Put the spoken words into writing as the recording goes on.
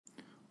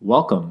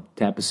Welcome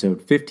to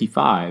episode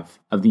 55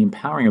 of the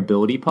Empowering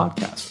Ability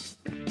Podcast.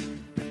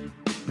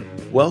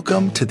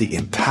 Welcome to the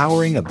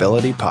Empowering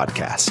Ability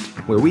Podcast,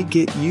 where we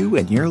get you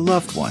and your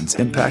loved ones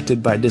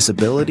impacted by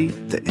disability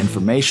the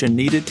information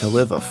needed to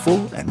live a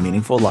full and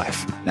meaningful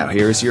life. Now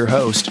here's your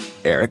host,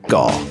 Eric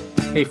Gall.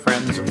 Hey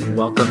friends,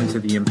 welcome to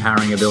the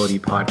Empowering Ability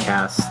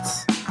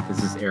Podcast.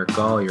 This is Eric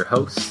Gall, your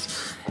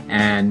host,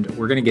 and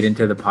we're going to get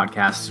into the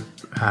podcast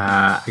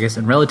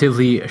in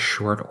relatively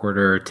short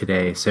order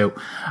today. So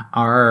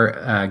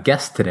our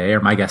guest today, or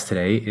my guest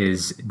today,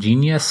 is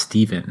Genia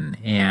Sthphen,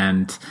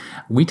 and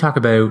we talk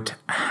about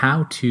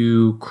how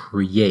to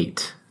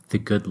create the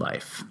good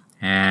life.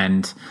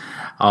 And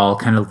I'll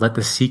kind of let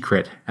the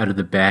secret out of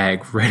the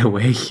bag right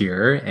away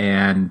here.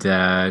 And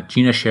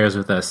Genia shares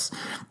with us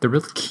the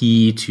real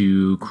key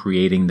to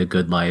creating the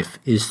good life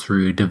is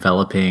through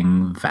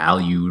developing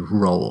valued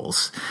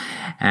roles.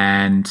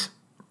 And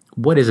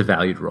what is a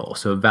valued role?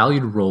 So a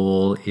valued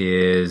role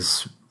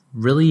is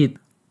really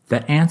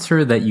the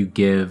answer that you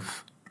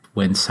give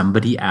when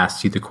somebody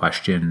asks you the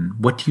question,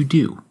 what do you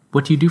do?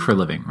 What do you do for a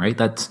living, right?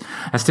 That's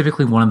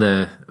typically one of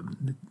the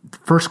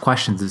first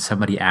questions that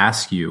somebody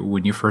asks you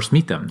when you first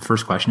meet them.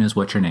 First question is,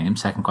 what's your name?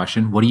 Second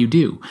question, what do you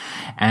do?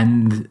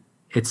 And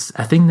it's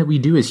a thing that we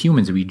do as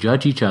humans. We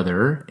judge each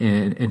other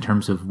in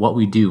terms of what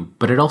we do,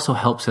 but it also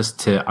helps us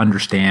to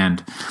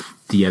understand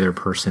the other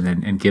person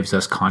and gives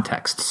us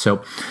context.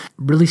 So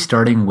really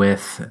starting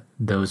with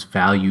those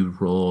valued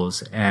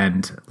roles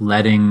and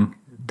letting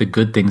the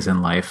good things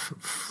in life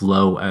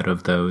flow out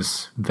of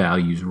those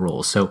values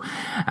roles. So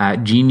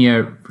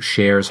Genia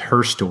shares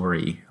her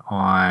story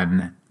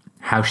on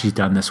how she's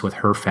done this with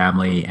her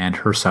family and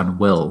her son,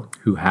 Will,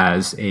 who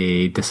has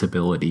a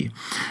disability.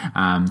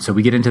 So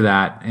we get into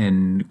that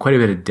in quite a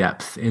bit of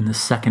depth in the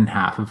second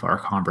half of our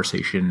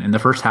conversation. In the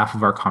first half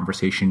of our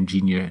conversation,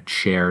 Genia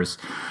shares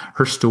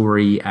her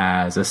story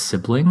as a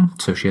sibling.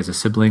 So she has a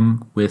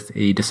sibling with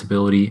a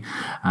disability,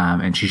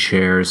 and she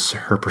shares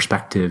her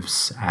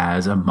perspectives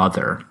as a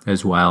mother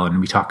as well. And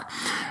we talk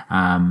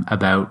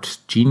about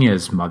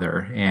Genia's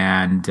mother,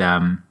 and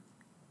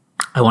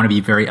I want to be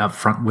very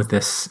upfront with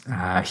this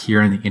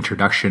here in the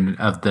introduction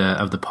of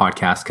the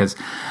podcast, because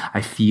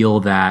I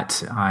feel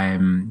that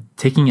I'm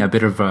taking a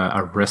bit of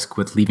a risk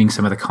with leaving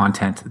some of the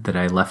content that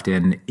I left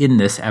in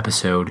this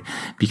episode,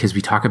 because we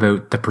talk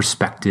about the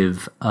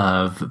perspective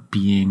of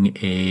being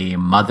a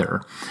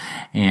mother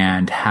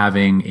and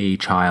having a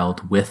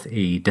child with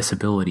a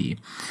disability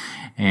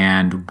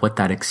and what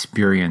that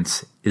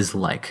experience is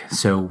like.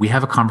 So we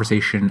have a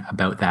conversation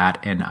about that,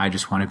 and I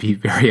just want to be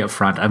very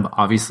upfront. I'm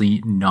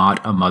obviously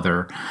not a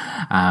mother,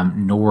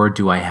 nor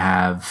do I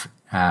have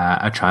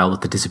a child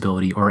with a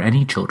disability or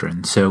any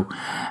children. So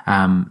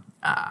I'm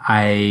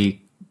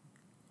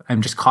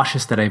just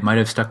cautious that I might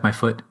have stuck my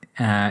foot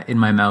in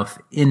my mouth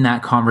in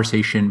that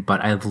conversation,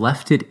 but I've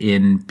left it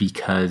in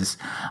because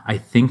I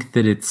think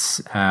that it's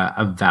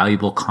a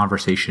valuable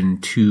conversation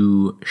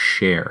to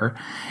share.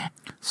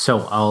 So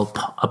I'll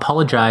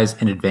apologize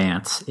in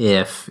advance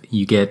if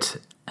you get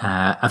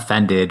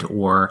offended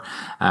or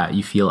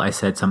you feel I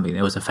said something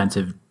that was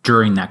offensive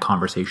during that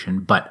conversation,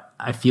 but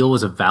I feel it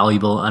was a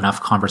valuable enough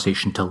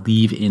conversation to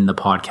leave in the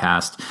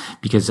podcast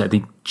because I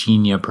think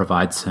Genia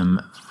provides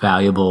some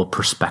valuable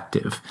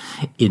perspective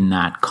in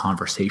that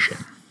conversation.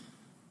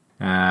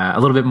 A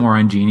little bit more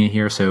on Genia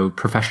here. So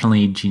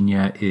professionally,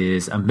 Genia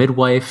is a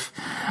midwife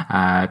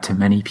to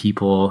many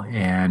people,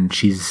 and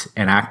she's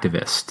an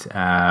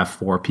activist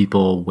for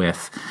people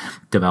with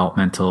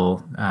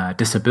developmental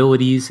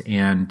disabilities,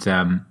 and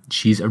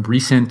she's a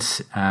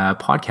recent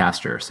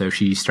podcaster. So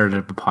she started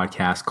up a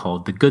podcast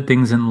called The Good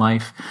Things in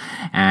Life,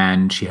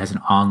 and she has an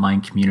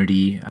online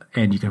community,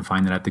 and you can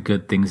find that at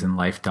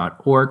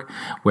thegoodthingsinlife.org,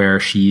 where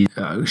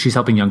she's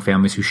helping young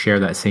families who share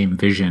that same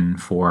vision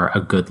for a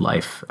good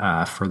life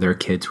for their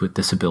kids with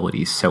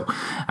disabilities. So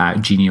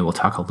Genia will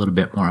talk a little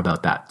bit more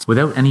about that.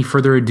 Without any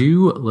further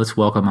ado, let's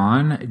welcome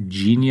on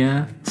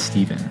Genia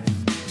Sthphen.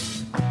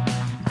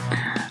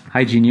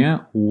 Hi,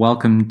 Genia.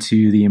 Welcome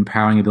to the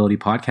Empowering Ability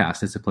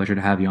Podcast. It's a pleasure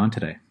to have you on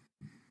today.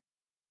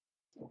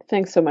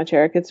 Thanks so much,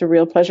 Eric. It's a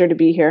real pleasure to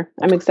be here.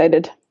 I'm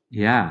excited.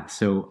 Yeah.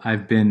 So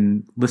I've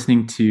been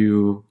listening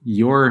to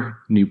your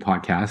new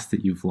podcast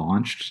that you've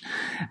launched,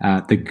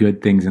 the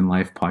Good Things in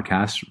Life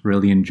podcast.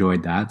 Really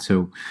enjoyed that.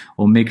 So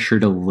we'll make sure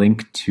to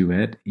link to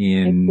it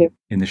in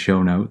the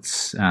show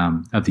notes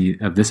of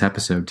this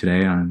episode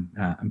today on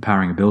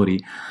empowering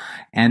ability.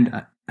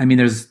 And I mean,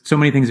 there's so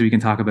many things that we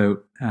can talk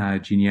about,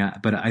 Genia,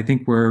 but I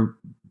think what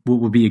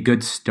would be a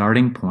good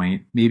starting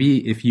point,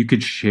 maybe if you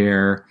could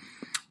share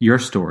your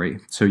story.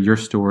 So your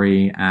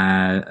story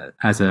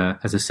as a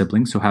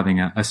sibling, so having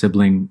a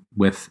sibling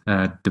with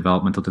a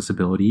developmental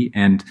disability,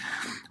 and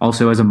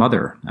also as a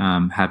mother,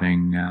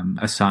 having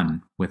a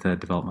son with a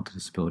developmental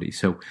disability.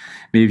 So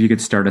maybe if you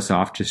could start us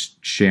off just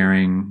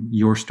sharing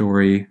your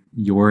story,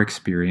 your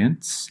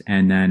experience,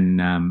 and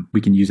then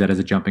we can use that as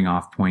a jumping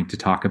off point to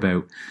talk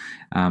about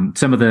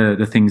some of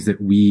the things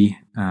that we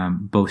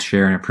both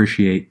share and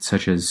appreciate,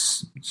 such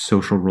as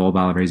social role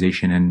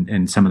valorization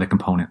and some of the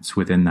components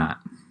within that.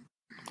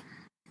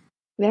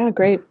 Yeah,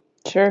 great.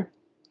 Sure.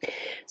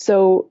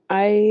 So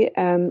I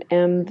am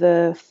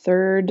the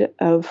third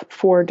of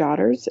four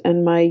daughters,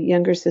 and my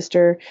younger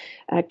sister,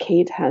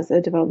 Kate, has a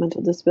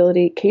developmental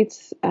disability.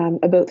 Kate's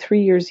about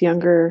 3 years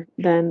younger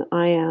than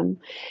I am,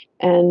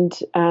 and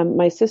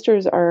my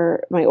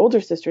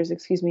older sisters,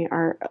 excuse me,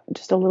 are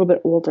just a little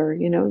bit older.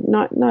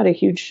 Not a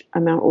huge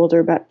amount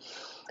older, but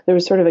there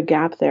was sort of a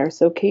gap there.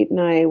 So Kate and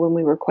I, when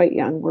we were quite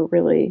young,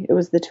 it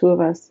was the two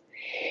of us,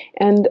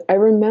 and I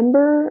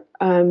remember.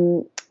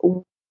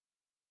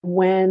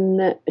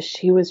 When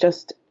she was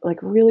just like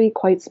really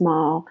quite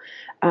small,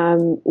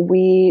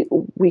 we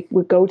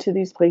would go to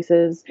these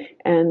places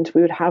and we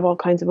would have all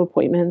kinds of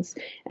appointments,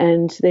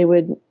 and they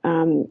would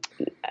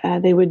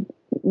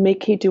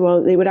make Kate do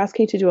all they would ask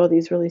Kate to do all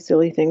these really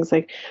silly things.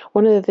 Like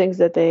one of the things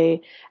that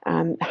they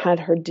had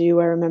her do,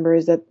 I remember,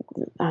 is that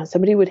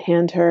somebody would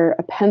hand her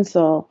a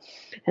pencil,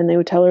 and they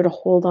would tell her to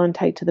hold on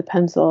tight to the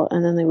pencil,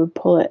 and then they would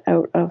pull it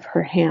out of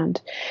her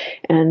hand,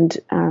 and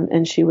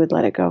she would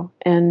let it go.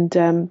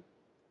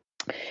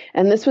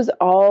 And this was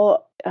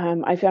all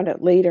I found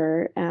out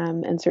later,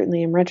 and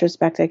certainly in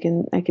retrospect, I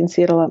can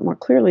see it a lot more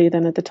clearly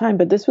than at the time.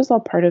 But this was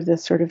all part of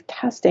this sort of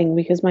testing,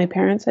 because my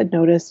parents had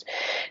noticed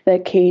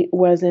that Kate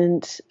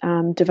wasn't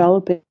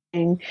developing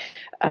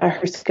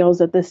her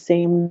skills at the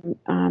same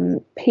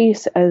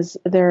pace as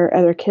their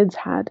other kids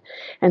had,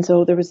 and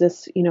so there was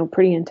this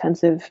pretty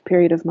intensive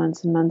period of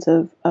months and months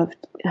of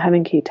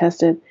having Kate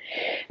tested,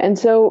 and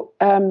so.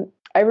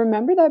 I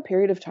remember that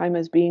period of time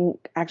as being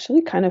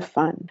actually kind of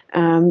fun.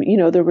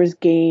 There was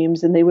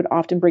games, and they would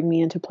often bring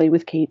me in to play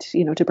with Kate,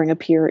 to bring a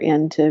peer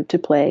in to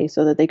play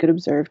so that they could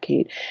observe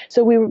Kate.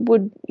 So we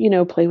would,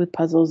 play with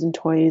puzzles and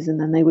toys, and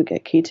then they would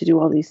get Kate to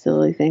do all these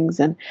silly things.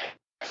 And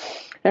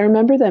I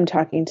remember them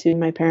talking to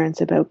my parents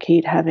about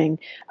Kate having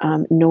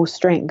no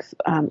strength,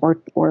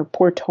 or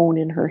poor tone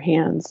in her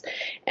hands,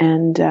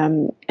 and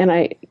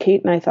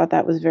Kate and I thought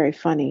that was very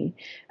funny,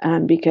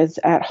 because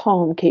at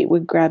home Kate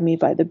would grab me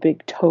by the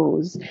big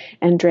toes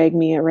and drag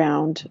me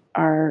around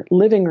our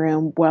living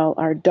room while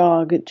our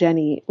dog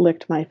Jenny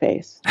licked my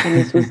face, and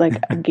this was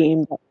like a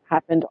game that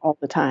happened all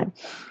the time.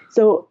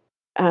 So.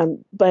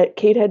 But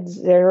Kate had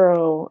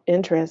zero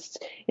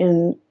interest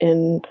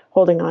in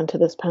holding on to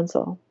this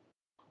pencil.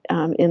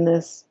 In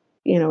this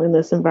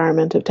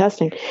environment of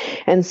testing.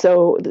 And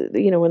so,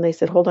 when they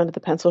said, hold on to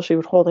the pencil, she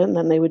would hold it, and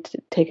then they would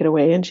take it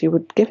away and she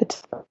would give it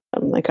to them.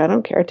 I'm like, I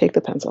don't care. Take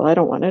the pencil. I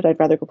don't want it. I'd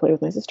rather go play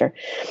with my sister.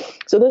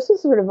 So this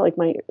was sort of like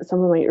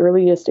some of my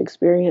earliest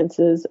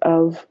experiences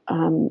of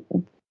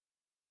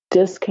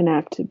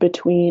disconnect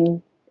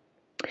between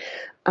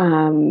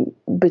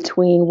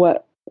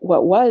what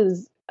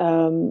was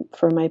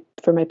for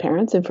my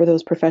parents and for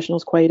those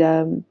professionals quite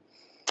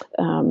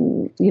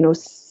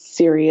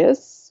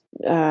serious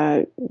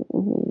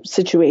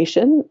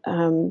situation,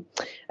 an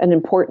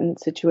important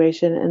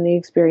situation, and the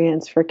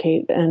experience for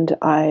Kate and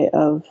I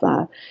of,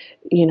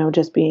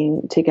 just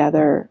being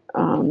together,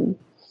 and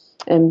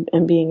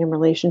being in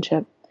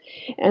relationship.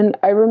 And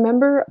I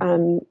remember,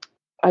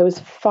 I was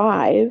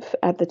 5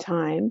 at the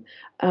time,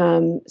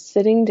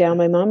 sitting down.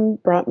 My mom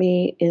brought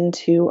me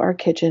into our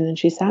kitchen, and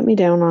she sat me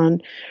down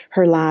on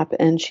her lap,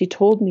 and she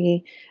told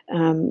me,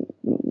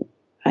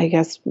 I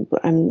guess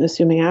I'm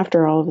assuming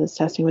after all of this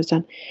testing was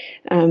done,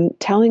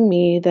 telling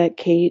me that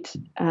Kate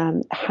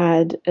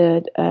had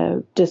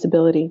a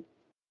disability.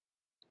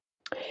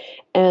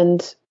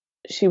 And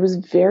she was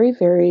very,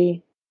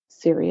 very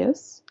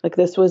serious. Like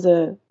this was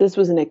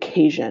an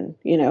occasion,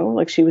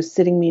 like she was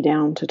sitting me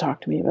down to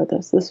talk to me about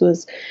this. This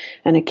was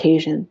an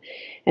occasion.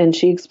 And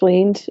she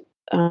explained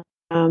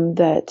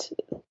that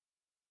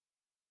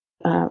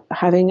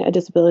having a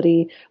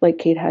disability like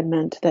Kate had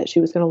meant that she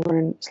was going to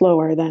learn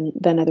slower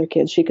than other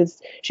kids. She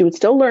would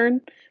still learn,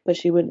 but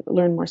she would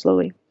learn more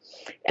slowly.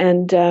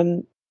 And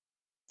so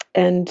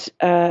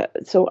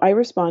I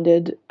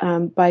responded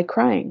by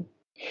crying.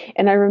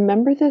 And I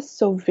remember this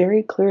so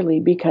very clearly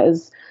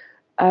because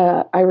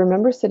I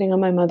remember sitting on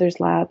my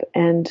mother's lap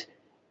and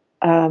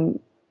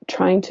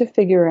trying to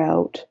figure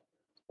out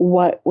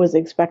what was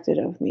expected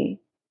of me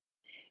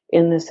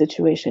in this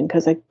situation,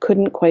 because I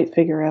couldn't quite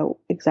figure out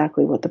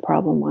exactly what the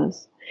problem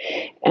was.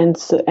 And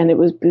it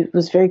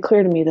was very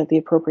clear to me that the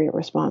appropriate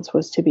response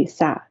was to be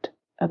sad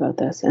about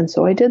this. And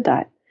so I did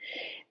that.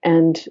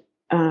 And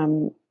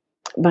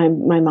my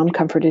mom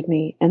comforted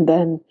me, and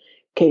then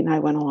Kate and I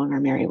went along our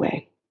merry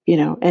way,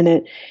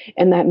 and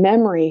that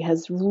memory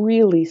has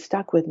really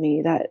stuck with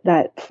me,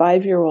 that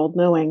 5-year-old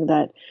knowing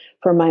that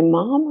for my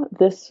mom,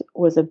 this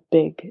was a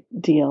big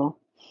deal.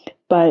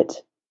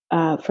 But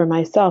for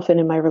myself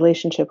and in my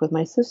relationship with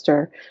my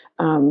sister,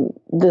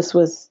 this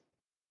was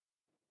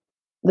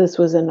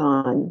a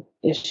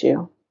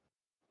non-issue.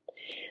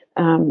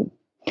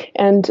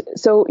 And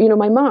so,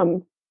 my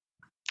mom,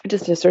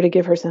 just to sort of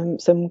give her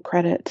some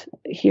credit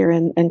here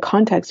and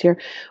context here,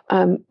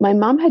 my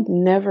mom had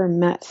never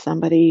met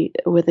somebody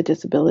with a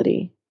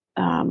disability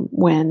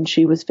when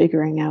she was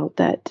figuring out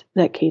that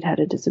Kate had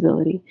a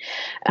disability.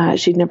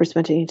 She'd never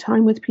spent any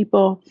time with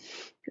people.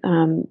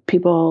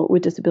 People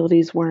with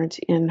disabilities weren't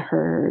in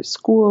her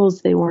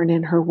schools, they weren't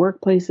in her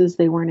workplaces,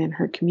 they weren't in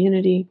her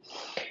community.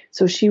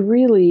 So she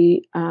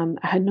really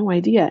had no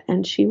idea,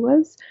 and she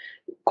was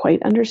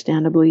quite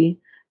understandably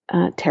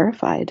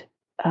terrified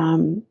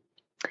and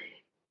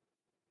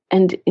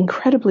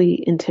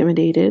incredibly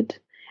intimidated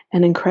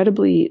and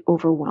incredibly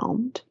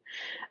overwhelmed.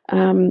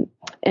 And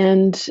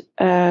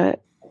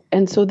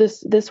so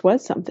this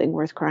was something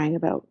worth crying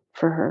about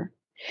for her.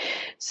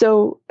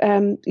 So,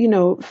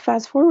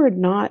 fast forward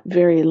not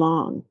very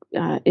long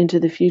into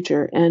the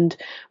future, and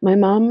my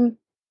mom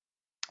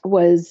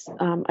was,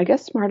 I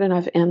guess, smart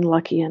enough and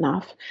lucky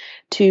enough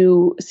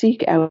to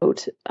seek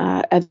out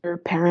other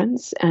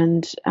parents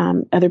and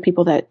other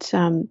people that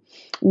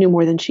knew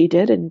more than she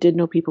did and did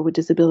know people with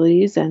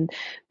disabilities, and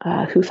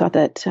who thought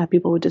that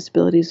people with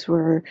disabilities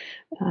were,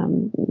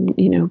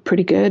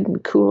 pretty good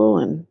and cool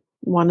and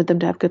wanted them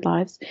to have good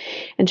lives.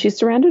 And she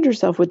surrounded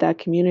herself with that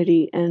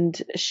community,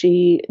 and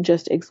she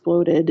just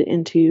exploded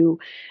into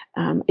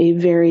a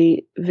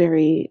very,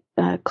 very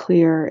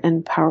clear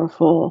and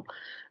powerful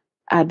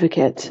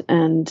advocate.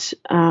 And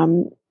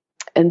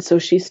so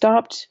she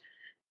stopped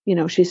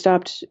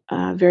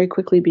very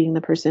quickly being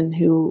the person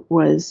who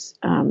was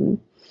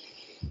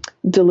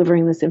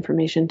delivering this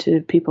information to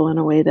people in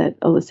a way that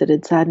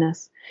elicited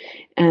sadness,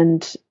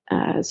 and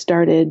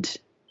started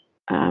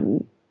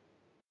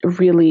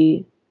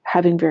really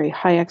having very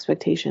high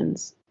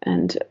expectations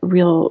and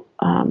real,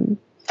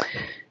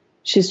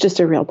 she's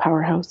just a real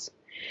powerhouse.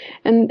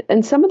 And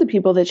some of the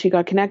people that she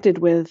got connected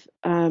with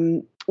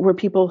were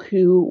people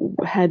who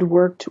had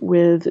worked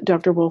with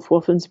Dr.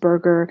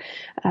 Wolfensberger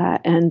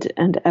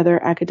and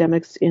other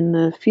academics in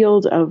the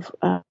field of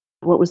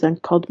what was then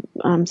called,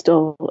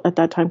 still at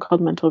that time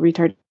called, mental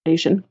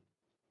retardation.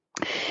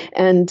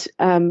 And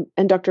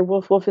Dr.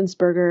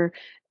 Wolfensberger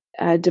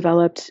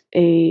developed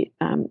a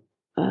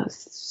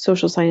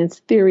social science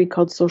theory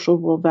called social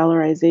role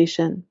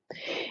valorization.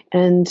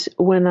 And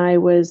when I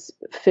was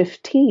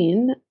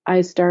 15, I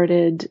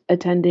started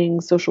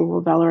attending social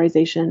role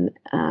valorization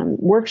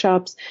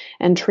workshops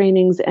and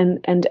trainings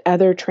and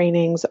other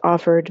trainings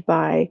offered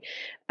by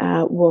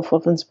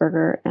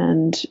Wolfensberger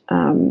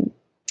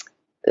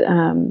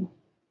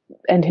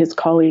and his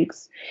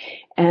colleagues.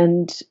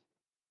 And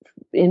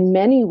in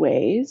many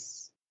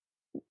ways,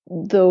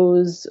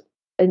 those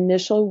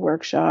initial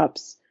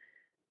workshops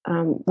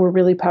were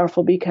really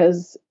powerful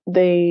because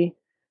they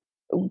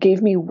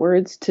gave me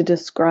words to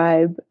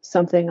describe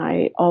something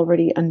I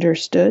already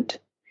understood.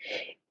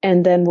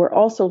 And then were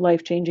also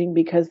life-changing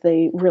because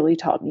they really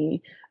taught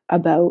me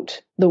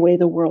about the way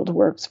the world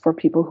works for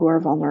people who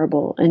are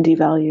vulnerable and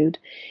devalued,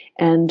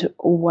 and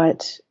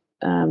what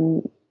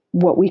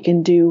we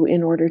can do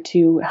in order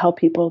to help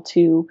people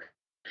to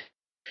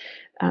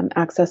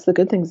access the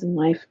good things in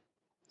life.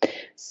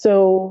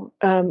 So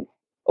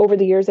over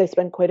the years, I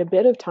spent quite a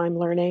bit of time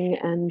learning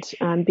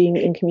and being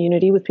in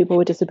community with people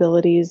with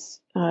disabilities.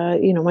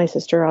 My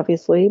sister,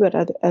 obviously, but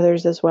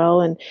others as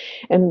well, and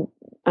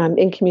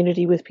in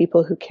community with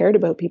people who cared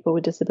about people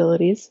with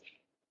disabilities.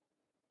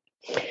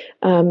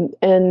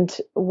 And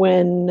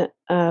when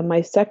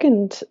my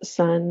second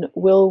son,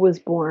 Will, was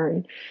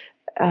born,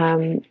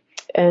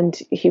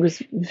 and he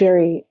was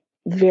very,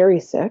 very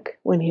sick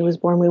when he was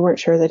born. We weren't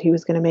sure that he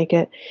was going to make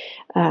it,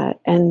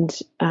 and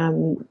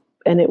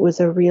it was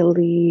a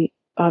really,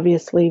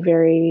 obviously,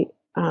 very,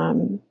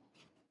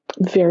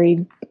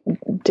 very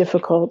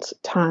difficult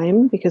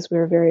time because we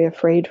were very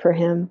afraid for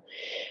him.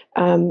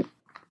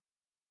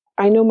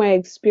 I know my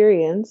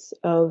experience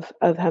of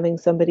having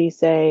somebody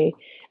say,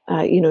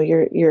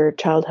 your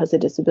child has a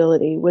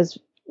disability was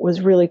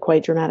really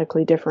quite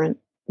dramatically different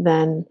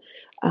than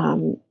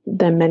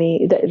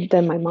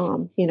my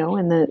mom,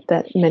 and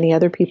that many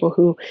other people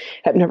who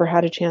have never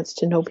had a chance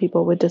to know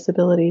people with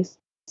disabilities.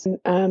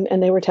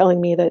 And they were telling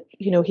me that,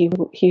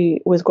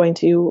 he was going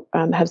to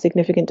have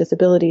significant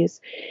disabilities.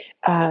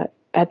 At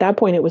that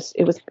point, it was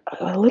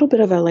a little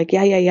bit of a like,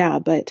 yeah,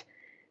 but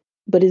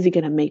is he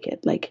going to make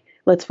it? Like,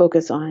 let's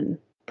focus on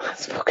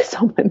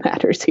what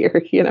matters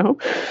here,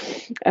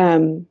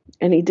 and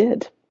he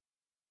did.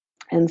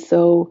 And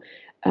so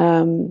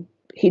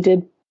he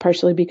did,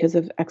 partially because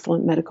of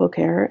excellent medical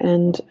care,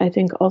 and I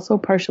think also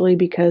partially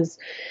because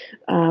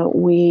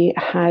we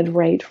had,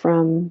 right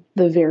from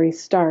the very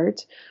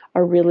start,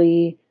 a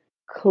really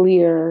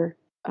clear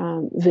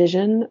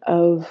vision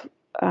of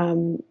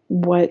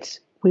what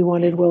we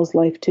wanted Will's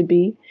life to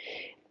be.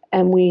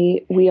 And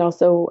we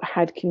also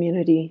had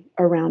community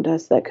around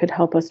us that could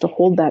help us to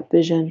hold that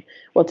vision,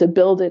 to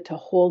build it, to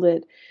hold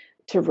it,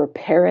 to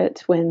repair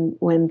it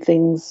when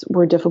things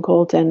were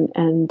difficult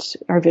and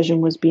our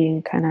vision was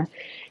being kind of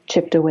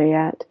chipped away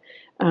at,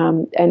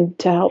 and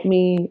to help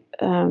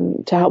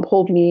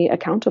hold me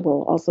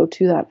accountable also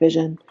to that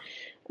vision,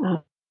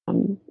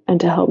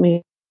 and to help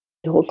me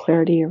hold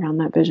clarity around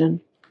that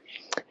vision.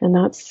 And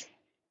that's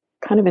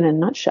kind of, in a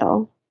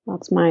nutshell,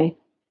 that's where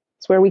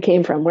I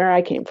came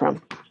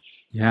from.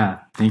 Yeah.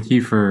 Thank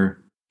you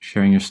for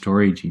sharing your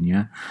story,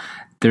 Genia.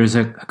 There's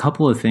a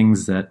couple of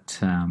things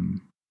that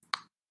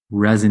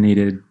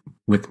resonated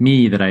with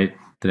me that I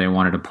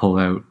wanted to pull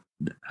out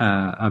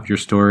of your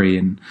story,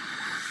 and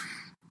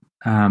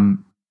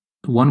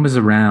one was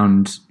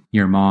around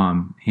your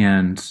mom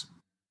and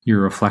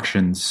your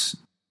reflections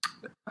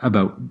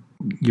about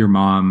your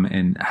mom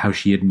and how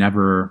she had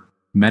never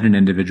met an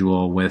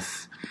individual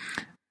with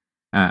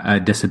a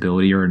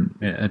disability or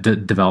a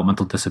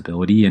developmental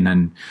disability,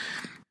 and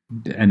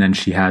then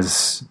she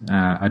has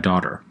a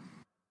daughter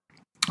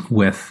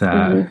with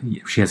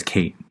she has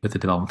Kate with a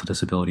developmental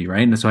disability,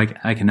 right? And so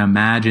I can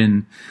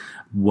imagine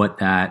what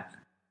that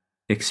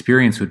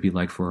experience would be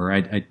like for her.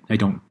 I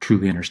don't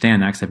truly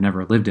understand that because I've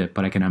never lived it,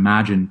 but I can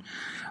imagine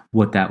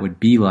what that would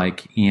be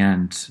like,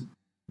 and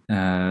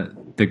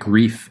the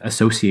grief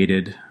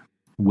associated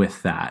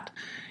with that.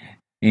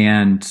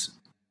 And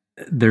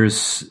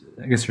there's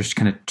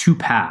kind of two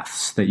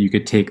paths that you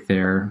could take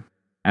there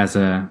as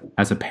a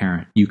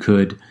parent. You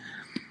could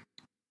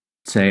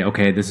say,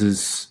 okay, this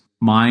is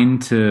mine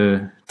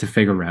to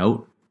figure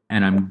out,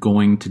 and I'm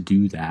going to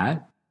do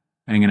that.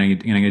 And I'm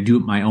gonna do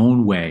it my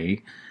own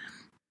way,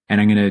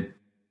 and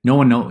no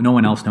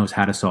one else knows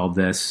how to solve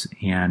this,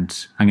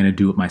 and I'm gonna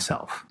do it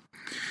myself.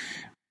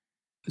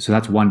 So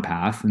that's one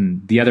path.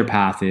 And the other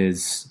path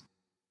is,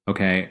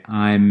 okay,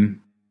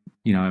 I'm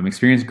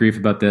experiencing grief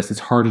about this. It's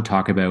hard to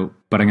talk about,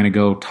 but I'm going to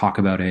go talk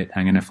about it.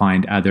 I'm going to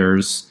find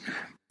others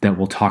that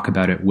will talk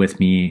about it with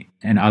me,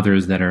 and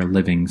others that are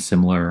living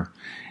similar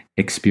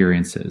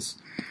experiences.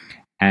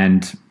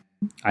 And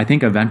I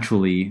think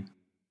eventually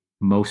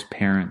most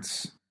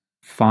parents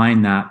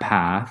find that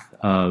path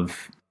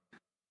of,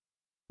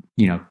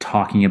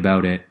 talking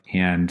about it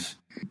and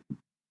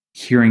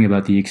hearing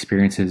about the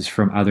experiences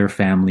from other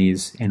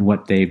families and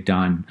what they've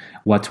done,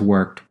 what's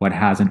worked, what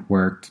hasn't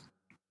worked,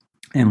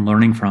 and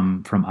learning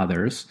from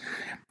others.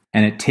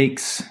 And it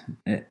takes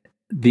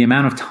the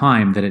amount of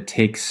time that it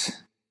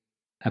takes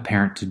a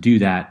parent to do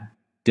that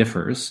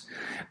differs,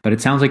 but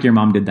it sounds like your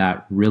mom did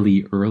that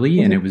really early,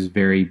 and it was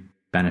very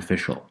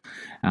beneficial.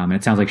 And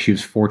it sounds like she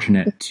was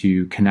fortunate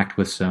to connect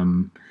with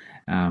some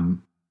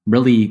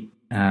really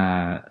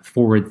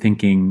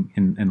forward-thinking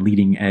and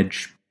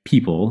leading-edge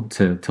people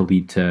to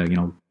lead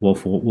to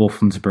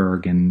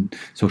Wolfensberg and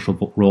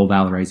social role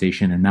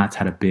valorization, and that's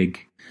had a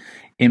big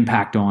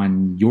impact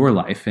on your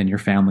life and your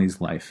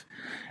family's life.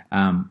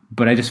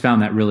 But I just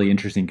found that really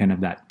interesting, kind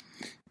of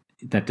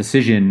that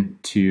decision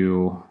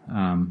to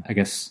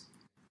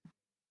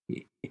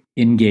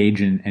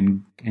engage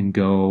and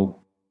go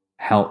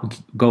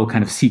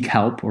kind of seek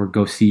help, or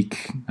go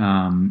seek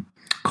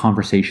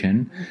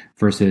conversation,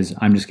 versus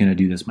I'm just going to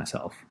do this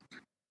myself.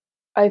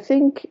 I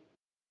think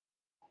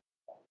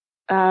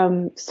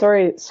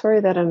sorry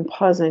that I'm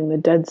pausing the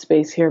dead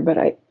space here, but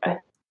I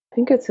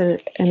think it's an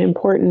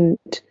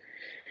important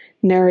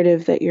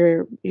narrative that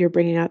you're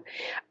bringing up.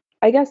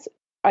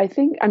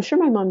 I'm sure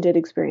my mom did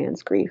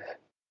experience grief,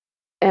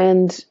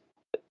 and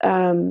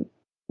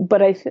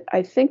but I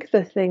think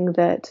the thing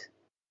that,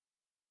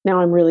 now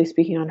I'm really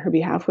speaking on her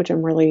behalf, which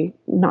I'm really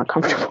not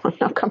comfortable. I'm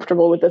not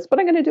comfortable with this, but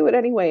I'm going to do it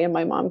anyway, and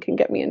my mom can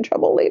get me in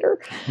trouble later.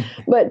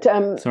 But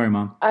sorry,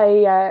 Mom.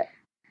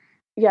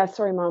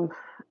 Sorry, Mom.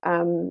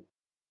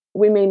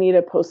 We may need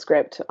a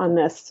postscript on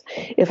this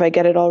if I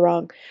get it all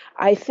wrong.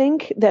 I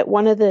think that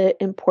one of the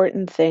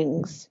important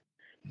things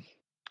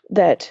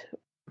that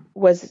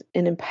was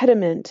an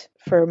impediment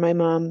for my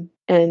mom,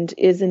 and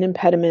is an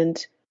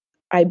impediment,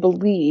 I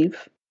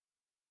believe,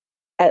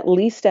 at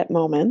least at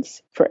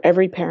moments, for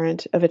every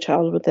parent of a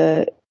child with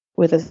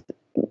a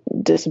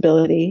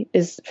disability,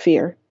 is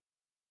fear.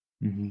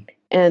 Mm-hmm.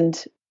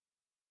 And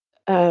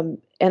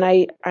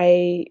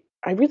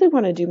I really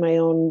want to do my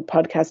own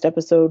podcast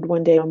episode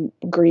one day on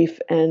grief,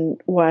 and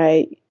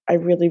why I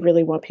really,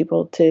 really want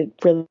people to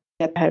really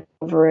get head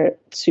over it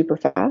super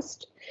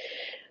fast.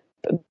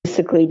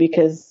 Basically,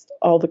 because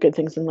all the good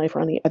things in life are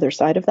on the other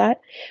side of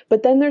that.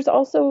 But then there's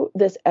also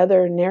this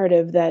other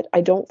narrative that I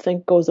don't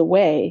think goes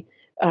away,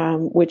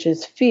 which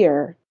is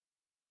fear.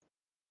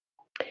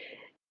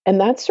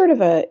 And that's sort of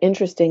an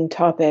interesting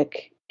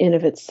topic in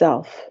of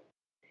itself,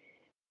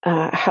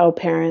 how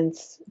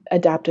parents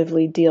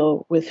adaptively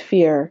deal with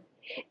fear.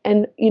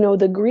 And,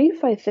 the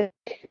grief, I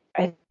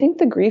think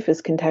the grief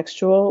is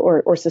contextual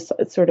or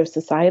sort of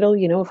societal.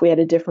 If we had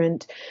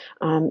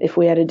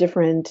a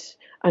different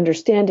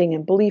understanding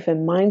and belief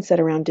and mindset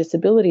around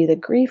disability, the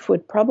grief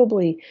would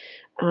probably,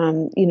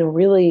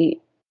 really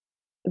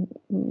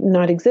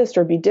not exist,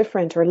 or be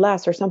different or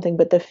less or something.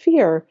 But the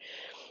fear,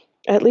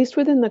 at least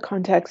within the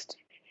context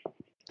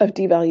of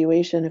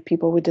devaluation of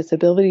people with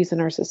disabilities in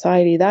our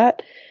society,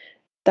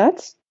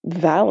 that's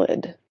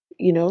valid.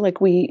 Like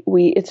we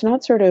it's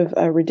not sort of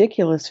a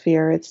ridiculous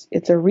fear.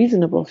 It's a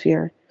reasonable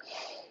fear.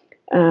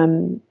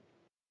 But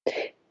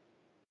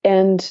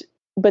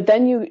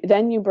then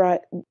you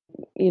brought,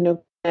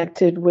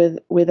 connected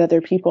with other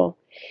people,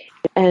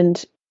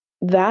 and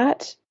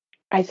that,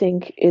 I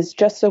think, is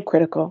just so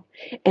critical.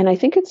 And I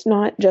think it's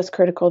not just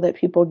critical that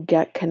people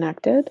get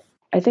connected.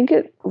 I think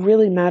it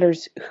really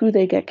matters who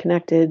they get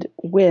connected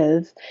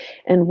with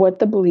and what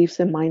the beliefs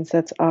and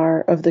mindsets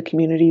are of the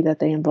community that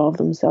they involve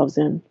themselves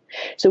in.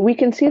 So we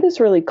can see this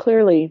really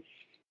clearly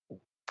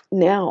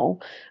now,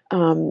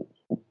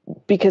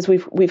 because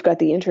we've got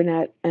the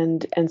internet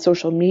and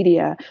social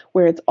media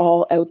where it's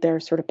all out there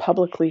sort of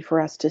publicly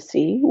for us to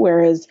see.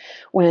 Whereas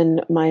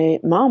when my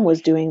mom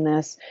was doing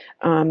this,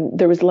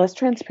 there was less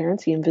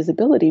transparency and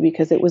visibility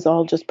because it was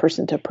all just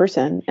person to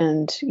person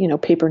and,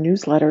 paper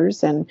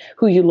newsletters and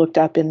who you looked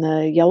up in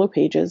the yellow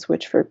pages,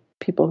 which for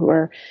people who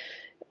are,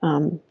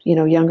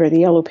 younger, the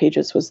yellow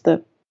pages was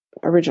the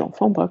original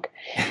phone book,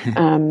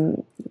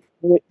 the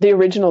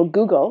original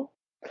Google.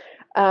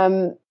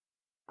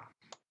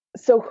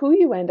 So who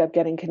you end up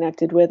getting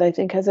connected with, I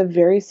think, has a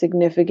very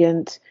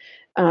significant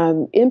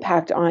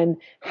impact on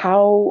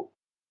how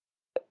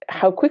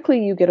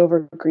quickly you get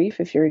over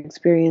grief if you're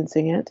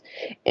experiencing it,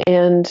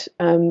 and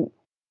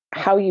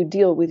how you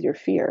deal with your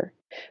fear.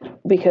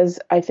 Because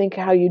I think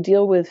how you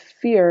deal with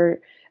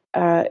fear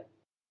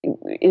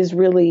is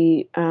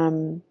really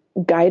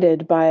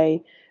guided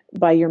by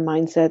your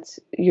mindsets,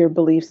 your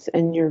beliefs,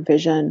 and your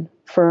vision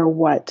for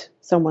what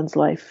someone's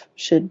life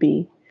should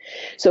be.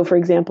 So, for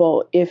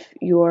example, if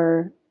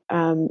your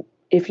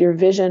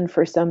vision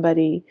for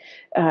somebody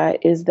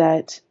is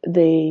that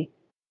they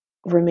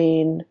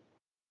remain,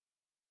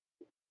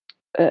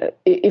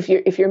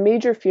 if your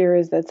major fear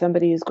is that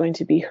somebody is going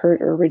to be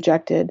hurt or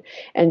rejected,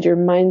 and your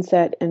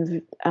mindset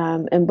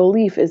and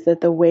belief is that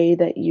the way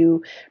that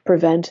you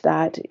prevent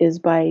that is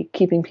by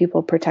keeping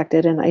people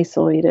protected and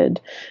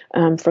isolated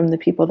from the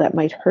people that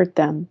might hurt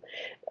them,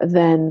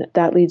 then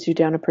that leads you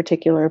down a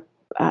particular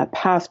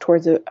path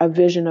towards a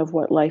vision of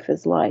what life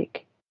is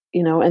like,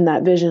 and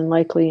that vision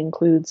likely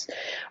includes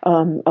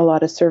a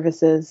lot of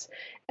services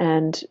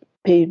and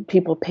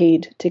people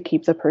paid to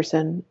keep the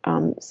person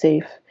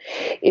safe.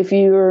 If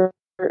your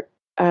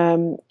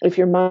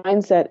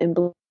mindset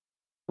and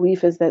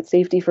belief is that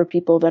safety for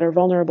people that are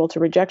vulnerable to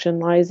rejection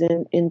lies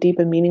in deep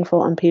and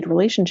meaningful unpaid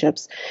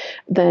relationships,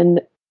 then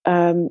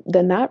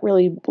that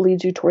really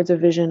leads you towards a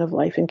vision of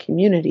life and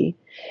community.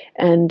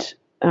 And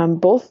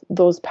both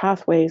those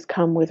pathways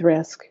come with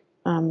risk.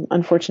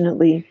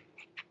 Unfortunately,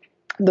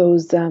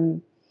 those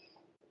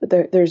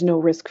there's no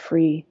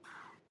risk-free.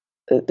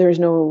 There's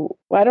no.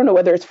 I don't know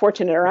whether it's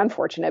fortunate or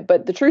unfortunate,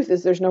 but the truth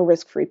is there's no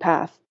risk-free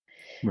path.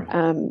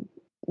 Right.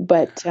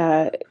 But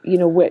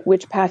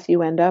which path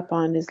you end up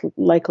on is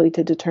likely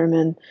to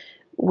determine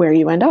where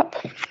you end up.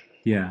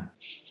 Yeah,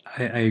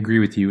 I agree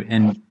with you.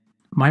 And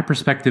my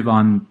perspective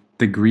on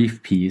the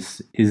grief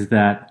piece is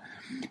that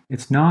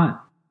it's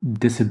not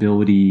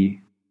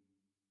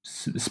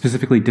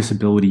specifically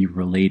disability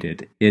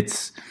related.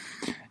 It's,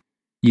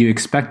 you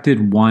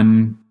expected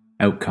one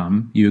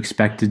outcome. You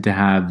expected to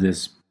have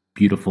this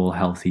beautiful,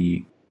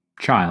 healthy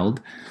child,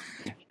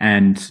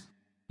 and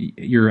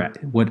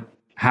what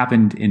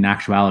happened in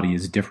actuality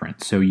is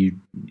different. So you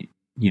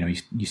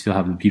still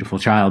have a beautiful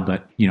child,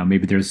 but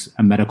maybe there's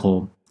a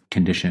medical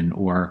condition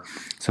or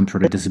some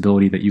sort of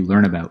disability that you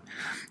learn about.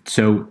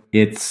 So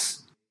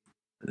it's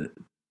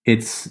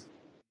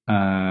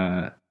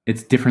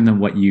different than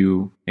what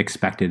you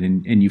expected,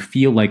 and you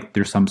feel like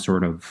there's some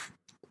sort of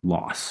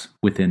loss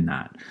within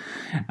that.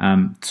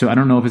 So I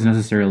don't know if it's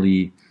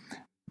necessarily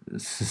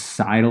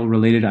societal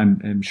related.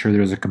 I'm sure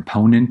there's a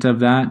component of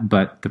that,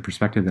 but the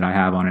perspective that I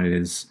have on it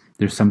is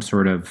there's some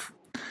sort of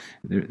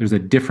there's a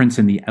difference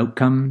in the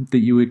outcome that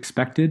you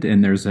expected,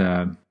 and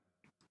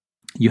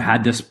you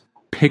had this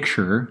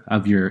picture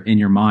in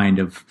your mind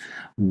of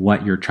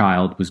what your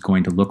child was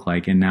going to look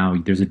like, and now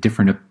there's a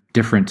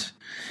different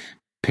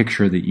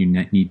picture that you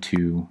need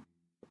to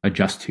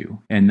adjust to,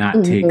 and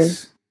that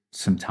takes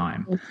some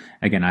time.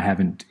 Again, I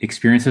haven't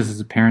experienced this as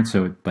a parent,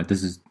 but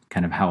this is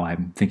kind of how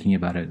I'm thinking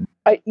about it.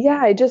 I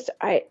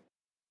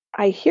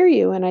hear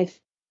you, and I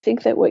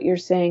think that what you're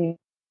saying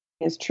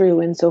is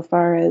true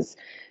insofar as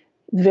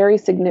very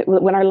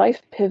significant. When our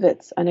life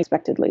pivots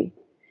unexpectedly,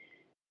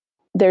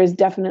 there's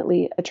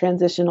definitely a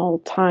transitional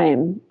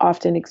time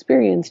often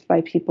experienced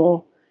by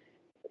people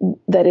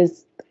that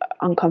is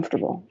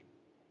uncomfortable.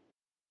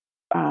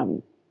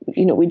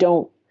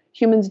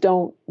 Humans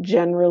don't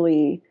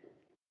generally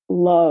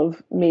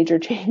love major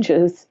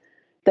changes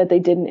that they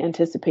didn't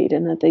anticipate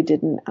and that they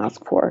didn't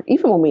ask for.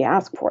 Even when we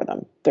ask for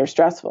them, they're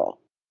stressful,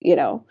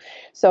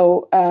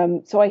 So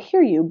I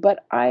hear you,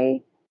 but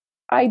I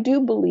do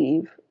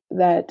believe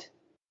that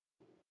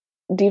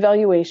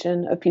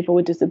devaluation of people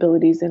with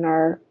disabilities in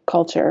our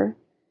culture,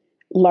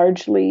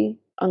 largely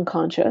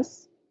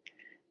unconscious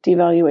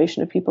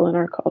devaluation of people in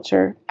our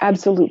culture,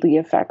 absolutely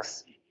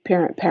affects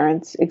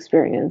parents'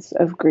 experience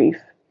of grief.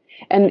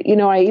 And,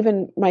 I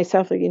even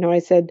myself, I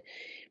said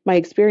my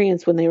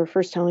experience when they were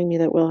first telling me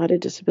that Will had a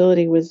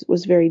disability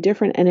was very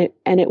different. And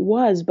it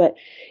was, but,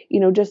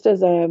 just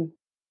as a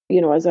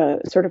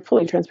sort of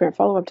fully transparent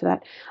follow-up to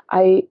that,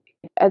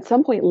 at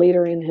some point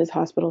later in his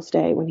hospital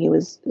stay, when he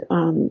was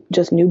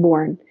just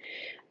newborn,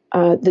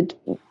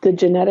 the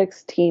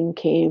genetics team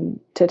came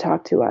to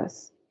talk to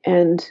us.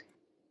 And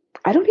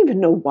I don't even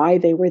know why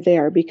they were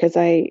there, because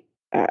I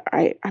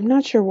I'm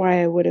not sure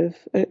why I would have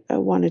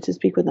wanted to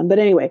speak with them, but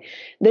anyway,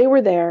 they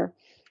were there,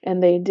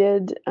 and they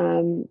did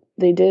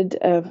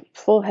a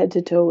full head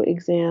to toe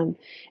exam,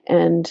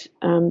 and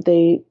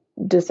they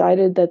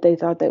decided that they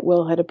thought that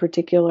Will had a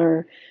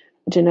particular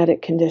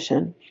genetic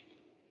condition.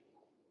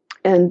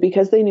 And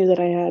because they knew that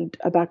I had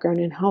a background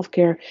in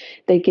healthcare,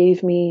 they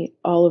gave me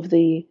all of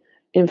the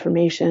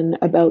information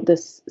about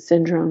this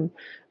syndrome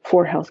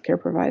for healthcare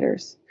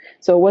providers.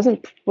 So it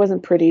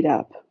wasn't prettied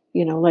up,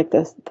 like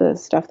the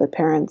stuff that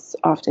parents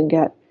often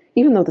get.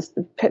 Even though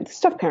the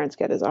stuff parents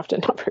get is often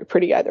not very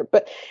pretty either.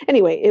 But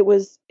anyway, it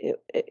was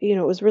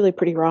really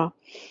pretty raw.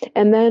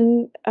 And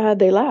then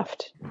they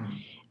left,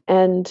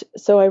 and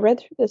so I read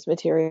through this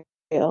material,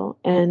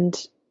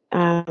 and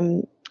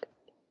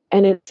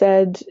it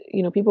said,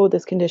 people with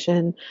this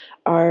condition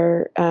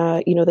are,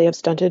 they have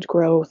stunted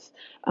growth,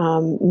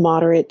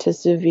 moderate to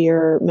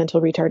severe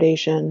mental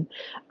retardation.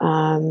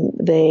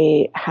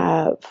 They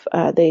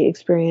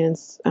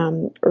experience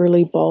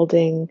early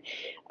balding.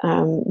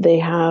 They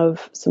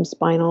have some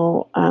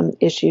spinal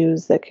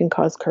issues that can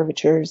cause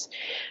curvatures.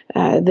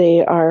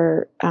 They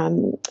are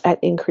at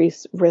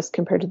increased risk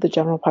compared to the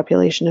general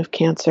population of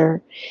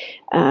cancer.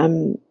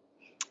 And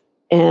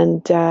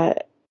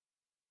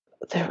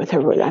there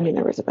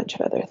was a bunch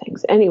of other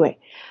things. Anyway,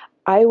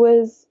 I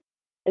was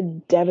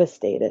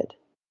devastated,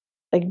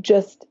 like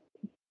just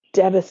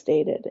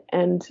devastated.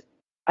 And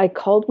I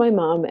called my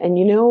mom, and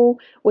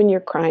when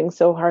you're crying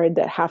so hard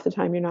that half the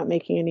time you're not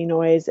making any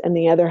noise and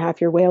the other half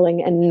you're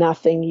wailing and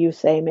nothing you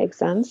say makes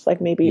sense.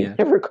 Like maybe you've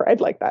never cried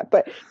like that,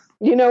 but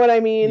you know what I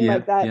mean?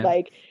 Like that,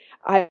 like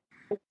I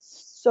was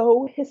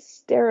so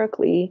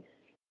hysterically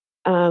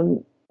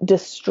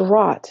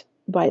distraught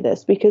by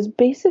this, because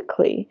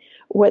basically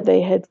what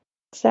they had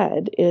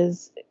said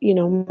is,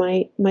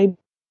 my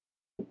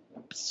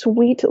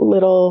sweet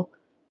little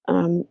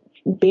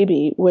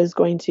baby was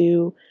going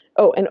to,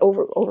 and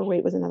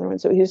overweight was another one.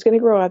 So he was going to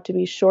grow up to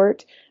be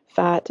short,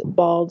 fat,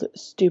 bald,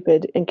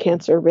 stupid, and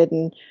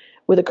cancer-ridden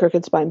with a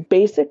crooked spine.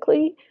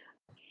 Basically,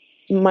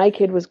 my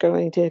kid was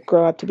going to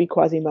grow up to be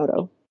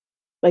Quasimodo.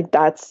 Like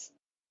that's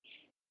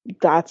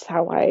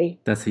how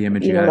that's the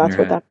image that's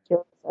what that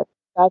material said.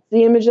 That's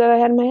the image that I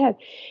had in my head.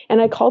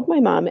 And I called my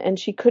mom, and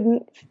she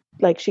couldn't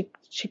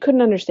she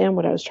couldn't understand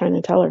what I was trying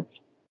to tell her.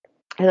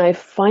 And I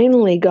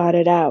finally got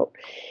it out.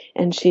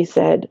 And she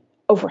said,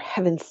 "Oh, for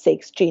heaven's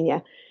sakes,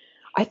 Genia,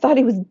 I thought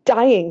he was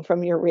dying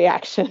from your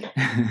reaction."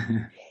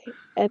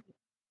 and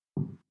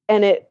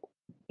it,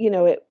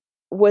 it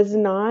was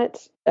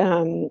not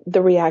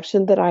the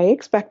reaction that I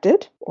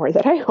expected or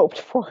that I hoped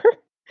for.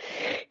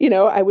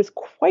 I was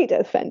quite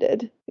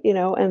offended,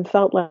 and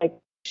felt like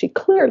she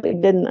clearly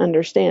didn't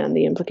understand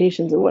the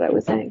implications of what I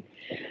was saying.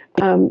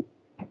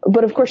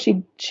 But of course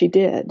she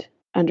did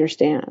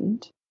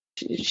understand.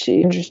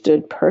 She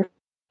understood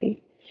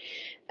perfectly.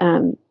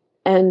 And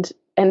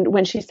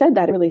when she said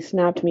that, it really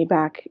snapped me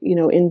back,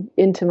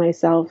 into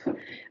myself,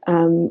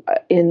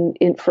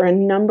 in for a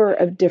number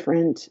of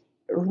different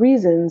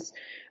reasons.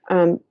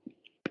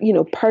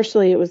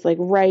 Partially it was like,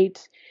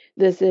 right,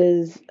 this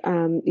is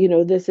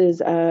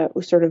a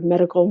sort of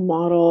medical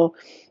model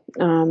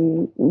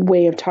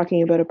way of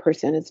talking about a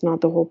person. It's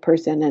not the whole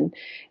person. And,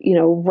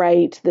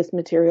 right, this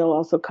material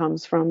also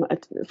comes from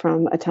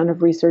a ton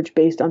of research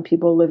based on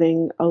people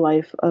living a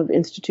life of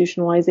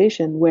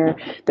institutionalization where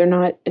they're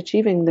not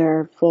achieving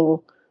their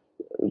full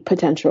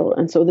potential.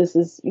 And so this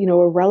is,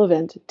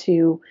 irrelevant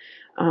to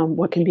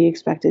what can be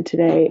expected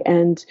today.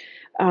 And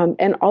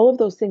all of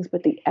those things.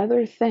 But the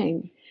other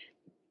thing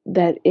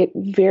that it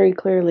very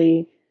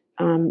clearly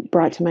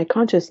brought to my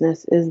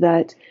consciousness is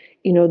that,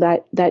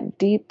 that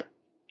deep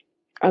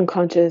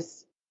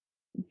unconscious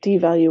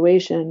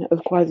devaluation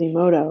of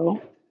Quasimodo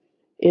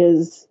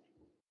is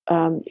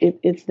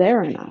it's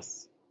there in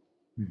us.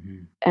 Mm-hmm.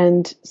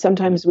 And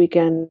sometimes we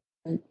can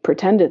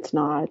pretend it's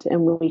not,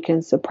 and we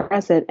can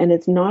suppress it, and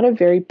it's not a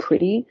very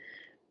pretty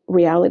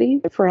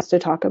reality for us to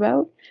talk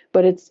about,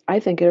 but it's, I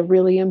think, a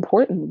really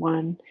important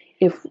one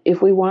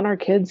if we want our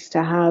kids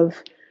to have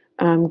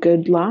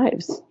good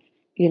lives,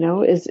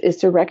 is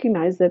to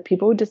recognize that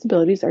people with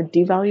disabilities are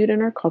devalued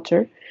in our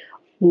culture.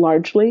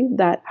 Largely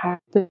that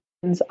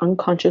happens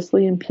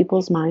unconsciously in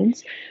people's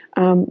minds,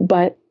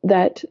 but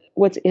that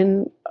what's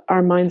in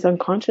our minds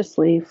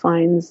unconsciously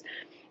finds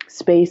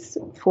space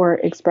for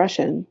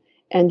expression.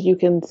 And you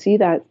can see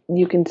that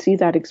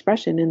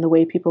expression in the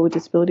way people with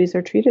disabilities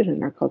are treated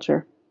in our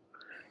culture.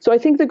 So I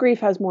think the grief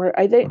has more,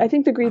 I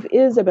think the grief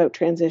is about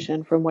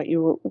transition from what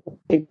you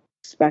were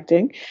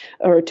expecting,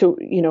 or to,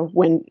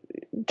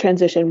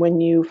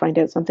 when you find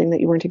out something that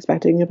you weren't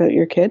expecting about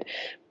your kid.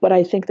 But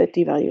I think that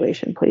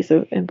devaluation plays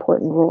an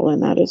important role in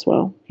that as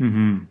well.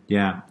 Mm-hmm.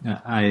 Yeah,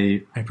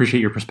 I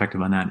appreciate your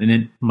perspective on that. And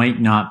it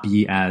might not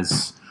be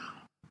as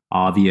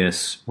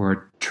obvious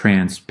or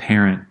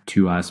transparent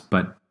to us,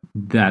 but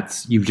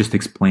you've just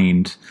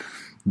explained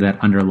that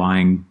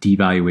underlying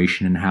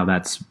devaluation and how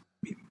that's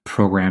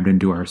programmed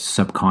into our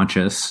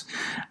subconscious.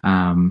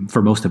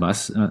 For most of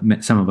us,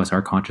 some of us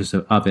are conscious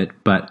of it,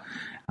 but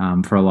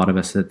For a lot of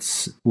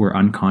us, we're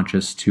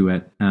unconscious to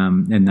it,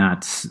 and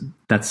that's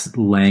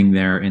laying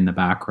there in the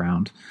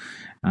background,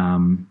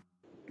 and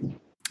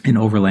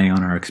overlaying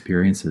on our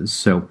experiences.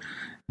 So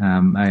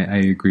I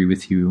agree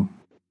with you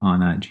on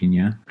that,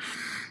 Genia.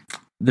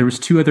 There was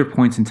two other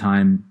points in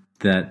time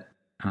that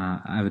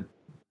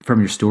from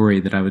your story,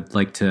 that I would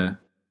like to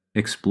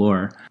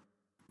explore.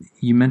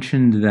 You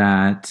mentioned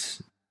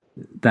that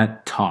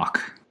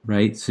talk,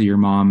 right? So your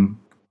mom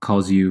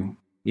calls you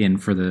in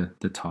for the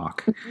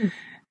talk, mm-hmm.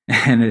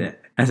 And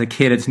as a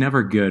kid, it's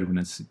never good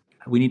when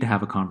we need to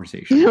have a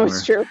conversation. No,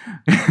 it's true.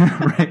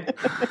 Right.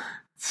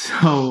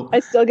 So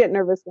I still get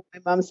nervous when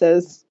my mom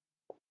says,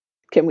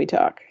 "Can we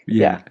talk?"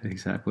 Yeah,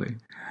 exactly.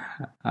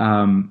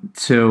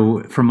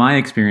 So from my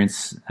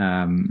experience,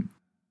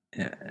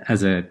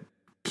 as a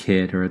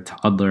kid or a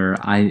toddler,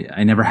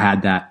 I never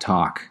had that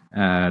talk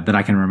that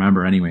I can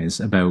remember anyways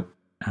about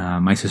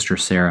my sister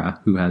Sarah,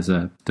 who has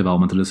a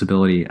developmental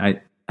disability. I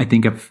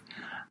think if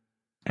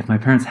my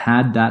parents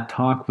had that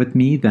talk with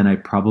me, then I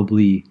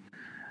probably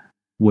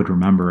would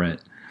remember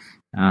it.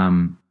 I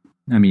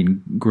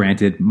mean,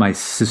 granted, my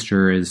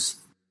sister is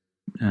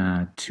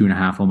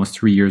 2.5, almost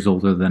 3 years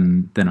older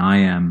than I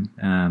am.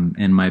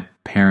 And my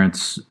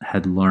parents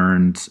had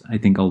learned, I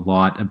think, a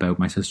lot about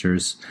my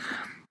sister's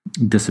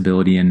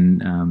disability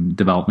and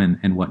development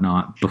and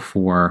whatnot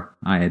before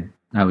I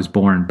was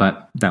born.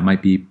 But that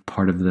might be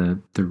part of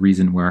the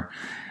reason where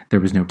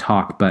there was no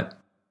talk. But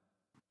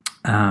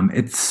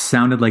it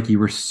sounded like you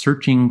were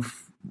searching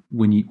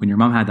when your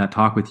mom had that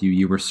talk with you.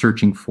 You were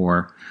searching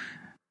for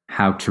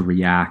how to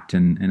react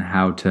and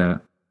how to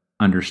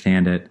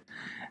understand it.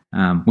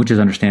 Which is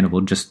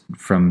understandable just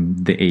from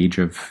the age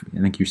of,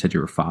 I think you said you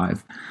were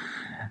 5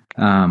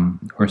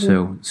 or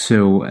so.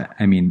 So,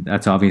 I mean,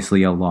 that's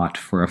obviously a lot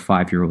for a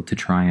 5-year-old to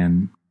try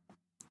and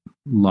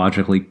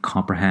logically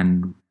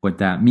comprehend what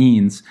that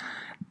means.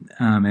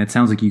 And it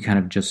sounds like you kind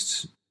of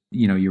just,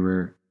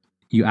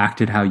 you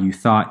acted how you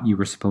thought you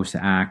were supposed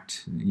to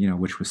act,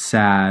 which was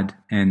sad.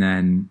 And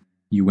then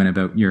you went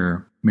about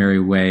your merry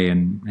way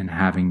and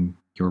having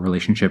your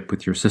relationship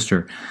with your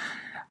sister.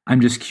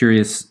 I'm just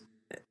curious,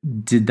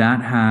 did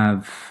that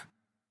have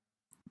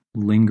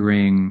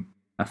lingering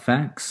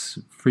effects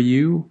for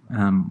you?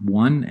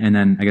 One, and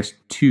then I guess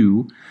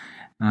two,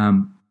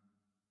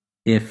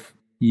 if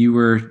you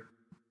were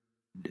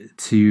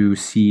to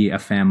see a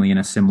family in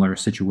a similar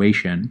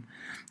situation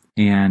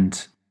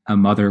and a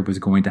mother was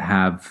going to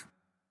have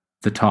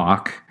the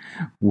talk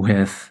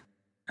with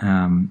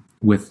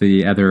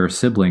the other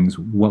siblings,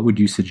 what would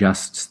you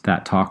suggest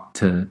that talk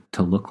to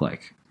look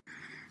like?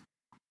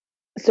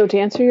 So to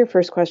answer your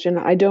first question,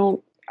 I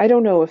don't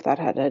know if that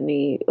had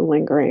any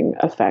lingering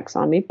effects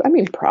on me. I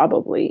mean,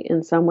 probably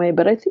in some way,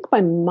 but I think my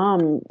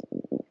mom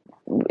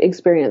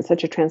experienced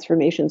such a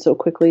transformation so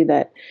quickly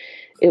that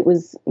it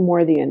was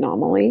more the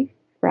anomaly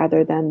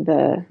rather than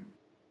the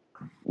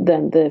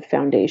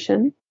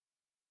foundation.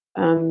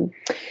 And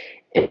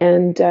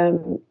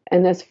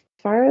as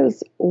far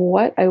as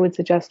what I would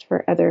suggest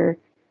for other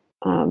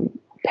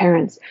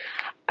parents,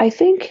 I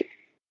think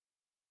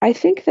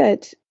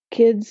that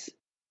kids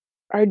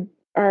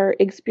are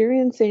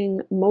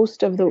experiencing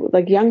most of the,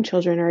 like young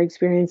children are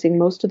experiencing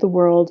most of the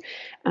world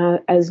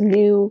as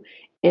new,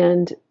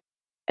 and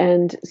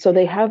so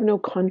they have no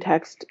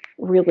context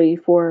really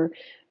for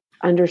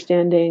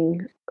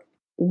understanding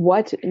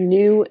what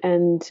new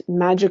and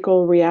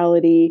magical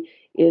reality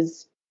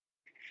is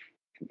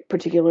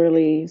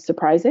particularly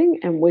surprising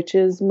and which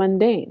is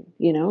mundane,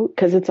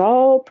 because it's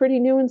all pretty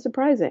new and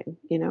surprising,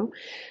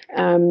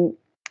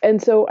 and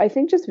so I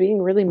think just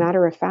being really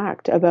matter of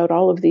fact about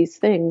all of these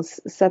things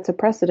sets a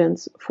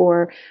precedence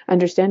for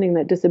understanding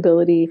that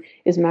disability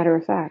is matter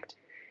of fact.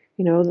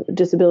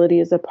 Disability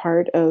is a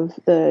part of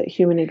the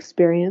human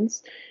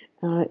experience.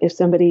 If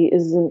somebody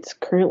isn't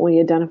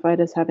currently identified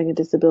as having a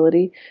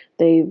disability,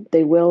 they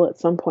will at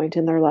some point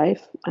in their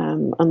life,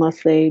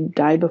 unless they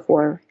die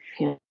beforehand.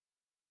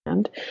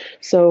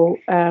 So,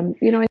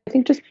 I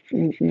think just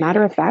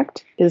matter of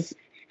fact is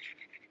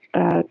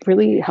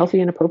really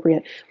healthy and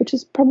appropriate, which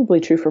is probably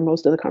true for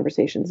most of the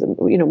conversations and,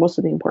 most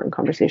of the important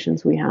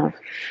conversations we have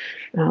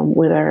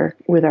with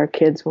our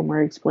kids when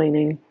we're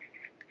explaining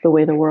the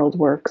way the world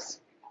works,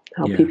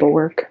 how people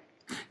work.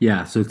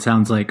 Yeah. So it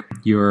sounds like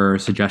your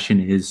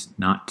suggestion is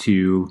not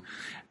to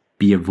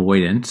be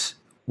avoidant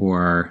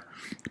or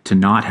to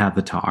not have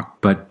the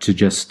talk, but to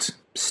just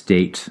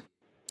state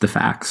the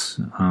facts.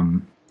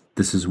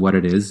 This is what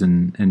it is,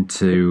 and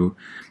to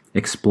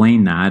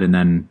explain that, and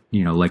then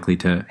likely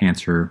to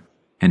answer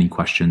any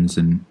questions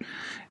and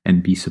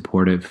be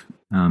supportive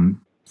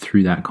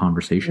through that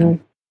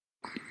conversation.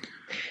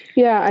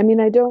 Yeah, I mean,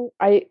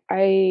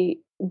 I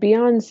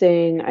beyond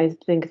saying I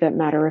think that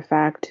matter of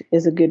fact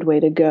is a good way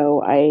to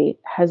go, I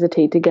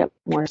hesitate to get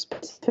more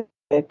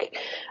specific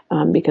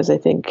because I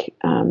think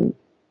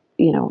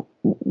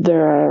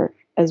there are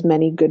as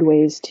many good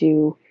ways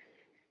to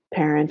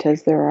parent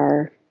as there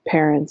are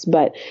parents,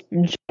 but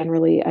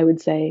generally I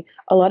would say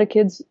a lot of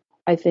kids,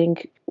 I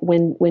think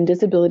when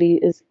disability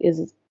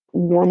is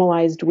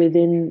normalized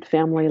within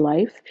family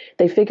life,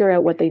 they figure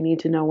out what they need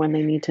to know when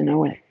they need to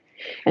know it.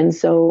 And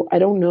so I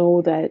don't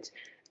know that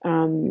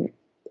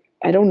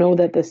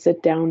the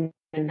sit down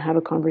and have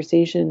a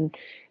conversation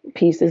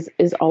piece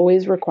is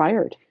always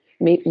required.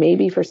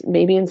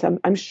 Maybe in some,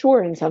 I'm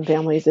sure in some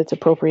families it's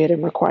appropriate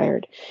and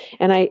required.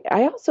 And I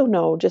also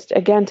know, just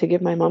again, to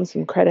give my mom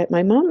some credit,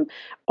 my mom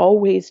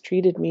always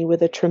treated me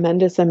with a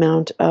tremendous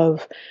amount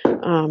of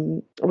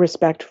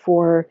respect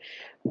for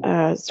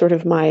sort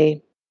of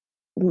my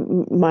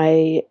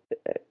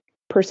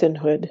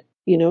personhood,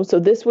 so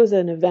this was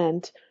an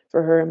event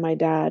for her and my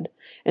dad.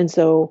 And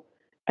so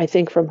I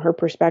think from her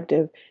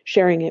perspective,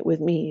 sharing it with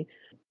me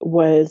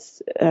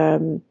was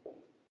a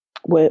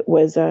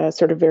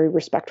sort of very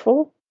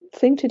respectful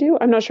thing to do.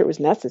 I'm not sure it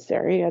was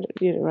necessary. I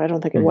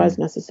don't think it was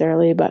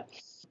necessarily,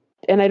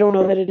 and I don't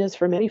know that it is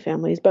for many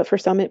families, but for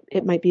some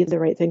it might be the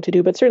right thing to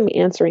do. But certainly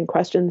answering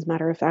questions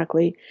matter of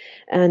factly,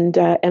 and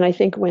I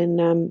think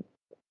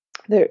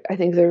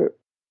there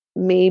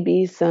may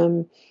be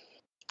some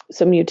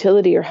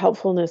utility or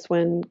helpfulness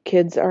when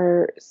kids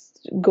are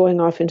going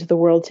off into the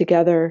world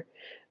together,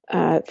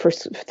 for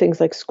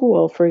things like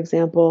school, for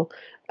example,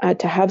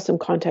 to have some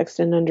context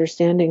and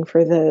understanding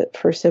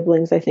for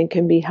siblings, I think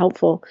can be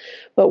helpful.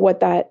 But what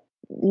that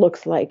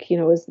looks like,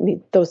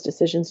 those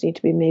decisions need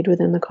to be made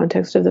within the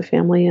context of the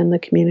family and the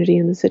community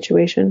and the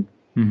situation.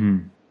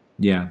 Mm-hmm.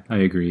 Yeah, I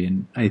agree.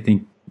 And I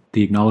think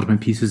the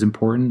acknowledgement piece is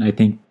important. I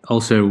think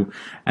also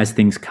as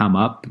things come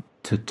up,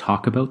 to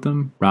talk about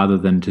them rather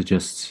than to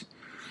just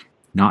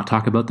not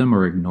talk about them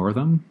or ignore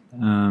them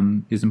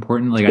is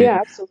important. Like,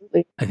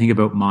 absolutely. I think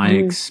about my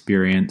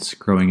experience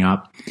growing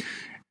up,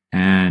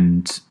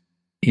 and,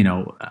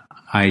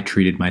 I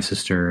treated my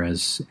sister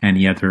as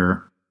any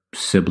other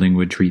sibling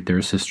would treat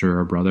their sister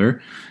or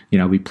brother.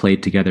 We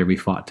played together, we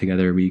fought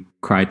together, we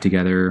cried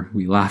together,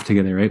 we laughed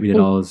together, right? We did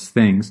all those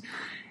things.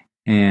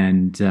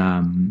 And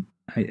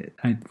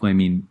I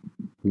mean,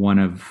 one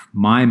of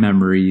my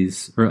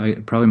memories, or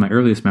probably my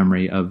earliest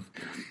memory of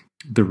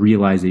the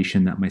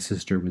realization that my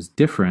sister was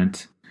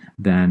different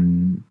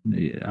than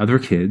other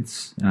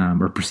kids,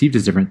 or perceived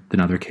as different than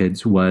other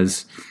kids,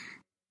 was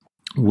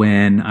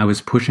when I was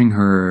pushing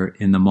her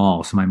in the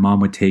mall. So my mom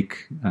would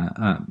take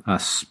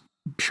us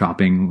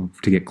shopping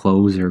to get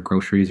clothes or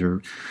groceries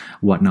or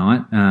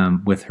whatnot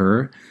with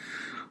her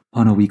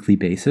on a weekly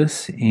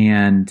basis.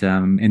 And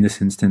in this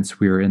instance,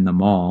 we were in the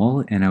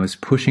mall, and I was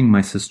pushing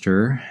my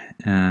sister,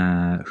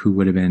 who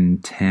would have been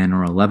 10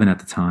 or 11 at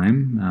the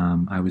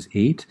time. I was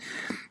 8.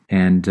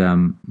 And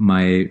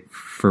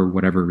for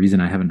whatever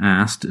reason, I haven't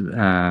asked,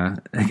 I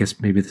guess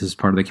maybe this is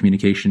part of the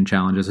communication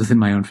challenges within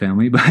my own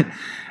family, but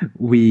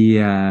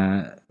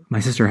my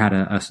sister had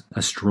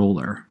a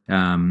stroller,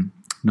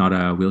 not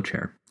a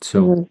wheelchair.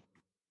 So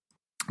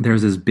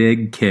there's this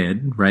big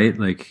kid, right?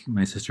 Like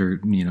my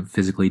sister,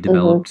 physically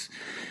developed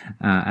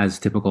as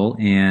typical.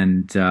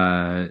 And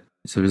so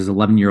there's an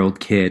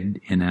 11-year-old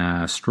kid in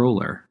a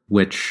stroller,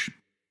 which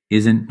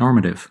isn't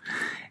normative.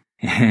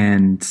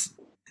 And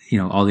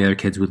all the other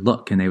kids would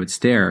look and they would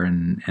stare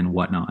and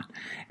whatnot.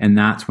 And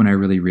that's when I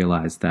really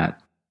realized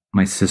that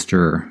my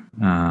sister,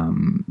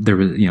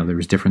 there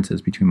was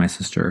differences between my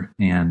sister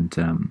and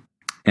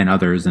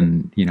others.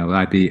 And,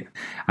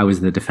 I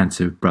was the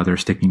defensive brother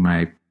sticking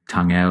my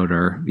tongue out,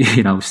 or,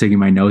 sticking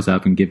my nose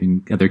up and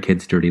giving other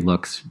kids dirty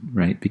looks,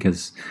 right?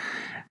 Because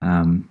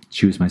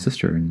she was my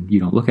sister and you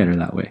don't look at her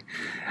that way.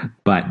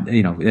 But,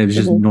 it was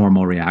just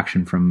normal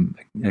reaction from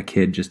a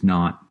kid just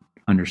not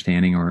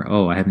understanding, or,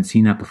 oh, I haven't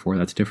seen that before,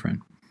 that's different.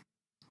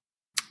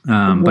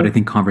 But I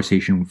think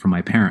conversation from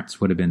my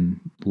parents would have been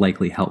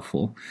likely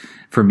helpful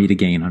for me to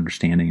gain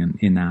understanding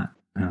in that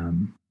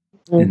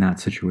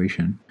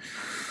situation.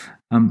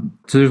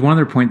 So there's one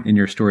other point in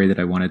your story that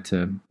I wanted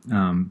to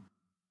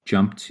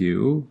jump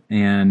to,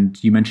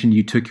 and you mentioned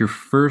you took your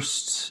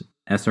first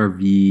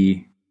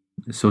SRV,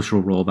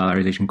 social role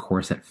valorization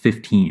course, at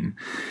 15.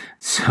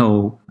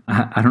 So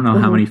I don't know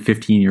how many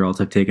 15-year-olds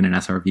have taken an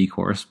SRV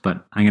course,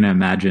 but I'm going to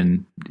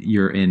imagine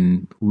you're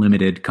in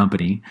limited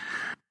company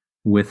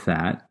with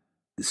that.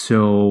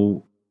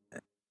 So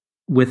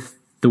with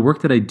the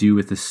work that I do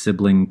with the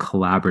sibling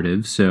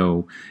collaborative,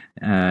 so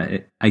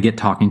I get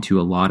talking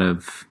to a lot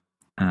of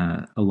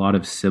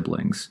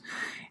siblings,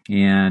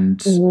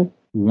 and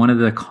one of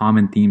the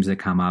common themes that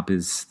come up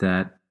is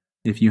that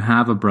if you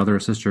have a brother or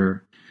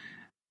sister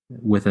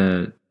with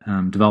a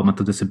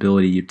developmental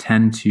disability, you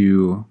tend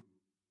to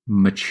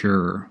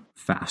mature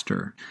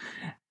faster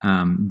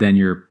than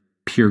your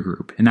peer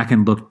group, and that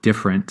can look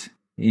different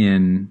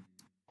it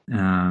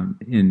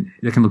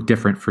can look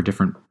different for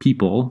different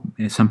people.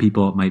 Some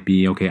people, it might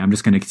be, okay, I'm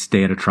just going to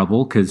stay out of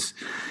trouble because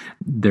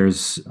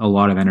there's a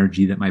lot of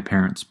energy that my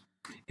parents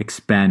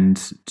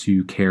expend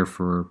to care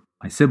for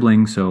my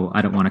sibling, so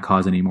I don't want to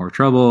cause any more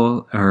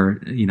trouble, or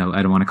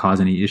I don't want to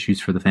cause any issues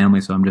for the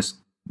family, so I'm just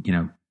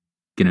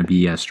going to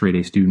be a straight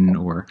A student,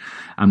 or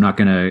I'm not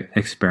going to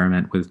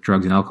experiment with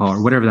drugs and alcohol,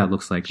 or whatever that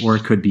looks like. Or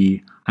it could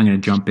be, I'm going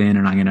to jump in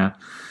and I'm going to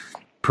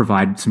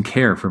provide some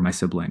care for my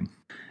sibling.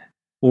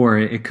 Or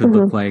it could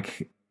look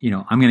like,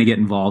 I'm going to get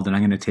involved and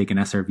I'm going to take an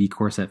SRV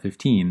course at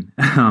 15.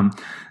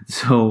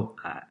 So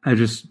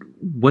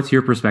what's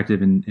your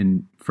perspective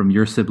from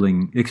your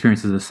sibling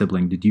experience as a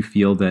sibling? Did you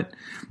feel that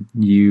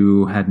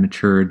you had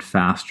matured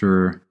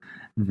faster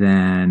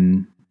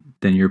than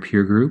your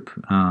peer group?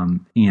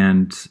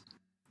 And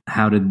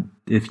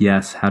if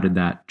yes, how did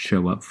that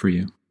show up for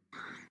you?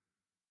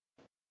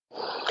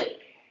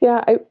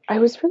 Yeah, I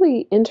was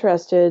really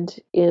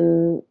interested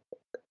in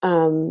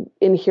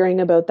hearing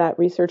about that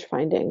research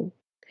finding.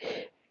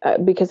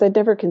 Because I'd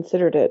never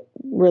considered it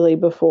really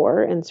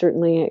before, and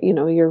certainly,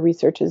 your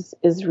research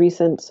is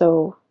recent,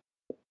 so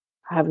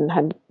I haven't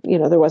had,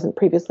 there wasn't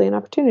previously an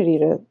opportunity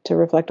to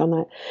reflect on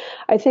that.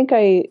 I think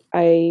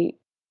I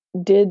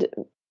did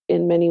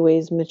in many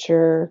ways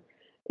mature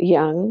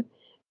young,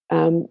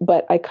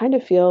 but I kind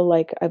of feel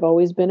like I've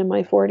always been in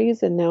my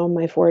 40s, and now I'm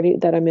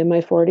in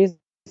my 40s.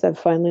 I've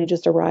finally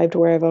just arrived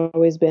where I've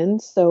always been.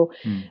 So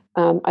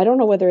I don't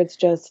know whether it's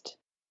just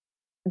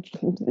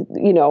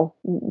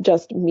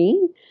just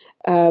me,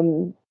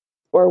 or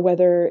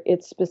whether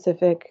it's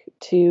specific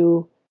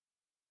to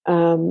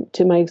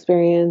my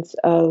experience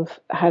of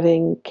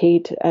having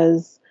Kate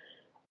as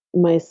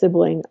my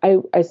sibling.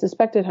 I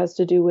suspect it has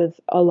to do with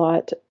a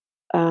lot,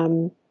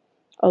 a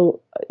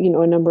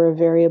number of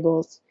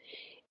variables.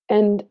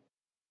 And,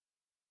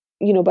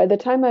 by the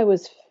time I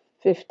was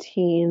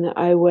 15,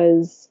 I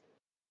was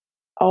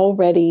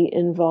already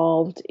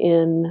involved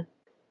in,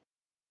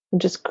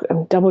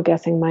 I'm double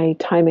guessing my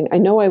timing. I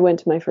know I went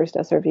to my first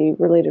SRV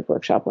related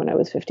workshop when I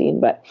was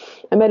 15, but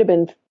I might have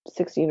been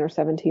 16 or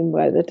 17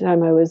 by the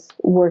time I was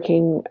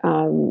working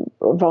or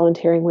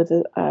volunteering with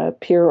a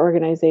peer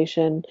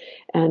organization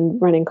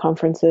and running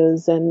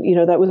conferences. And,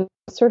 that was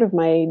sort of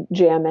my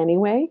jam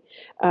anyway.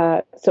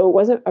 So it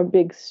wasn't a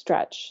big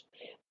stretch.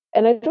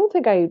 And I don't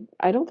think I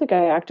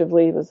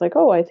actively was like,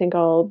 oh, I think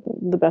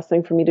the best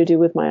thing for me to do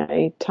with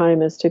my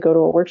time is to go to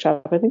a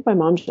workshop. I think my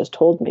mom just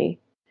told me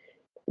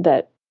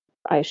that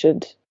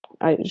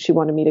she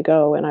wanted me to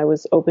go, and I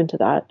was open to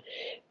that.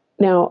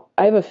 Now,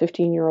 I have a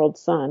 15-year-old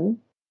son.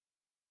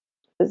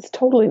 It's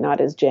totally not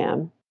his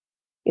jam.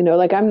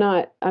 Like I'm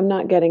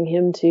not getting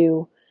him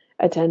to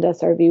attend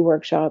SRV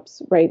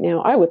workshops right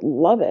now. I would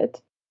love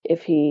it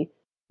if he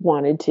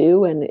wanted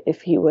to, and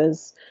if he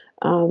was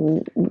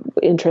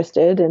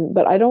interested,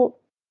 but I don't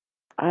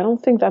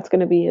think that's going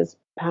to be his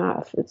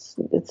path.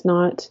 It's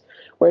not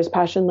where his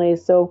passion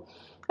lays. So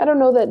I don't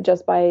know that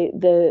just by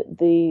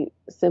the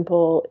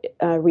simple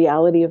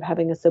reality of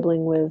having a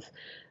sibling with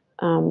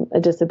a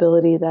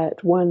disability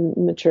that one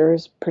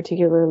matures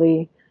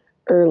particularly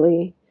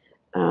early.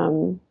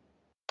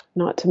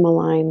 Not to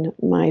malign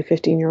my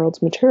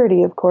 15-year-old's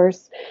maturity, of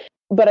course,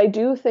 but I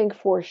do think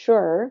for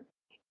sure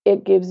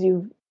it gives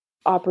you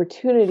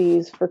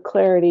opportunities for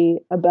clarity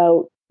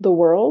about the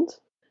world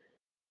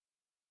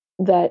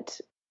that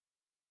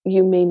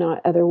you may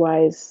not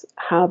otherwise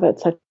have at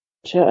such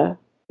a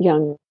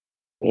young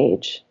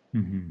age.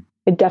 Mm-hmm.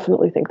 I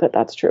definitely think that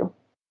that's true.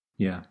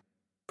 Yeah,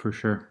 for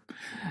sure.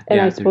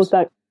 And I suppose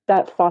that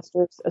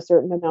fosters a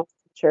certain amount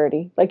of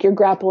maturity. Like you're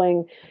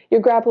grappling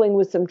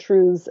with some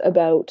truths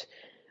about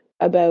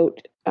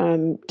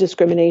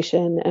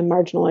discrimination and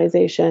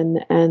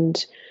marginalization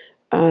and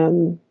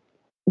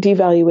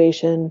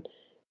devaluation,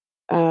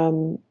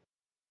 and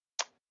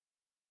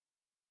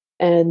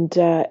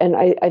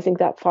I think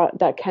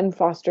that can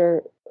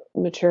foster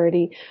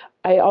maturity.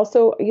 I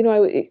also,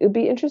 it would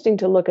be interesting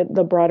to look at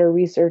the broader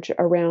research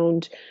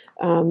around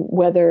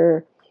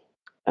whether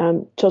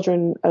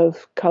children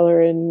of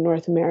color in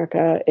North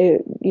America,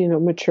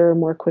 mature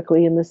more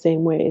quickly in the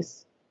same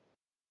ways.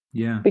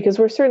 Yeah. Because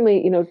we're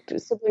certainly,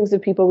 siblings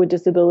of people with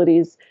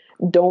disabilities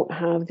don't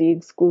have the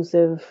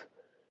exclusive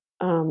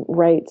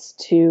rights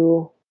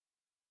to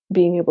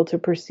being able to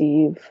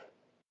perceive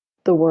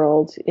the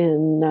world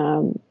in,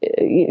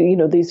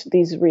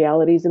 these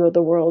realities about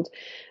the world.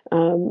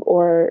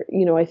 Or,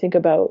 I think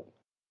about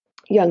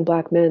young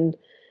Black men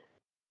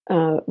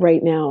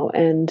right now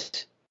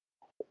and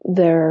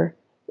their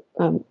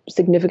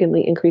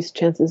significantly increased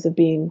chances of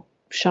being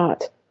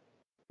shot.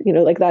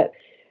 Like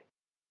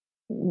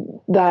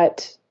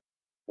that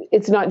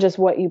it's not just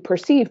what you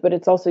perceive, but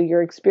it's also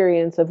your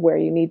experience of where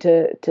you need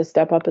to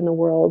step up in the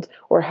world,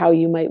 or how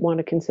you might want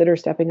to consider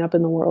stepping up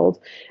in the world,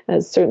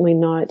 as certainly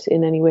not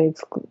in any way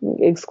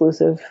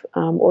exclusive,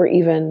 or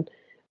even,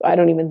 I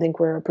don't even think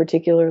we're a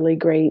particularly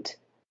great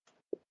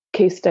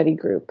case study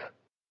group.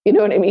 You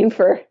know what I mean?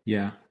 For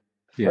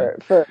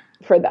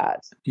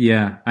that.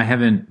 Yeah. I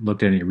haven't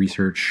looked at any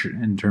research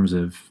in terms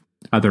of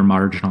other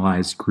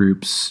marginalized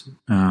groups,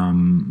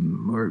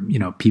 or,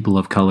 people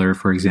of color,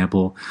 for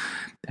example,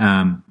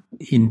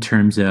 in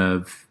terms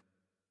of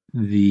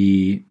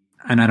and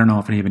I don't know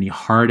if I have any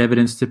hard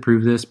evidence to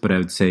prove this, but I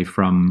would say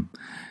from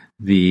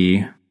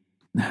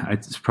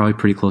it's probably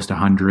pretty close to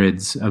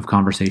hundreds of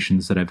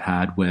conversations that I've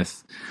had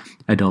with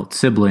adult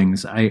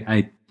siblings.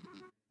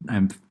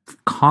 I'm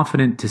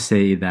confident to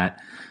say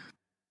that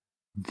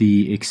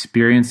the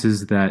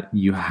experiences that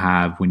you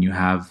have when you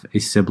have a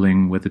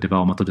sibling with a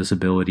developmental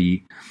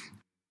disability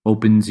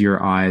opens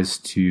your eyes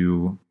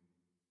to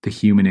the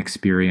human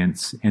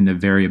experience and the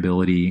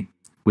variability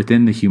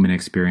within the human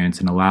experience,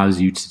 and allows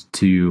you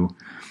to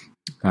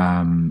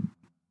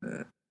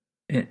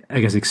I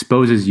guess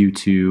exposes you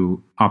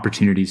to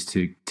opportunities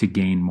to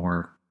gain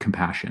more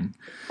compassion.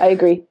 I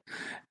agree.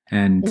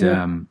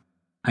 And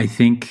I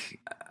think,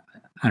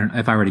 I don't know,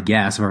 if I were to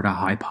guess, if I were to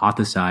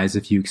hypothesize,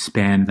 if you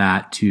expand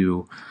that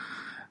to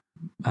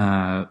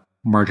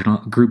marginal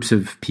groups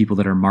of people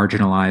that are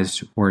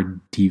marginalized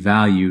or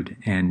devalued,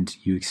 and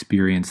you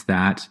experience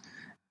that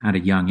at a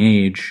young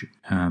age,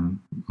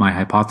 my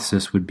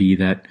hypothesis would be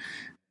that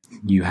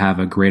you have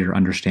a greater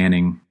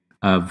understanding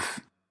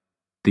of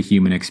the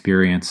human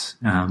experience,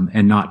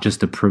 and not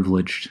just a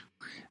privileged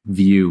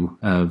view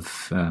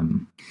of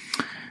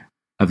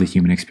the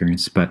human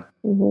experience. But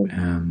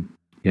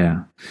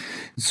yeah,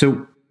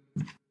 so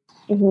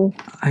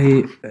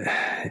I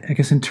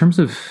guess in terms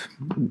of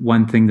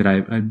one thing that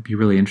I'd be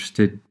really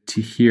interested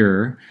to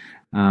hear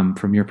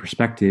from your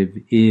perspective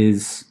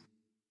is,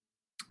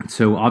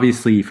 so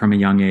obviously from a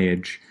young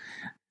age,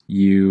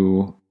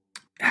 you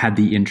had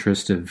the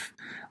interest of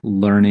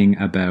learning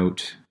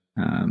about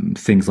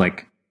things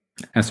like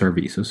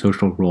SRV, so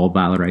social role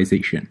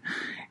valorization.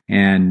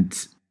 And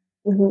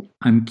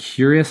I'm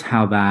curious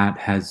how that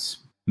has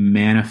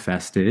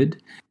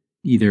manifested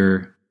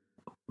either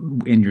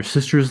in your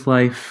sister's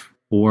life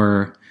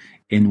or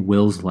in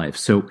Will's life.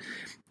 So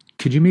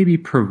could you maybe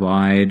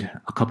provide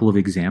a couple of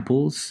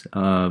examples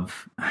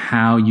of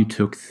how you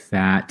took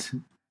that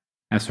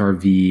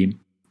SRV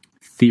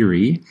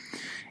theory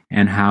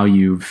and how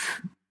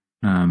you've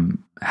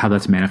how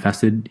that's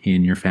manifested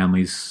in your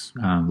family's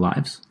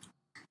lives?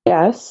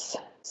 Yes.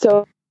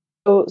 So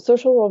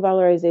social role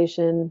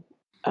valorization,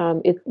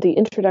 the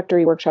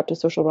introductory workshop to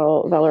social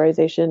role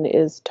valorization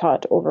is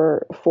taught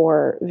over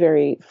 4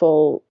 very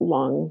full,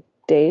 long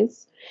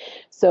days.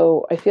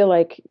 So I feel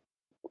like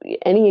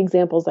any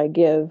examples I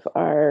give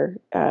are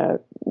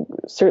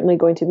certainly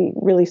going to be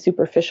really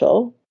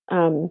superficial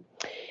in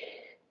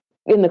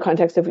the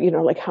context of,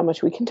 like how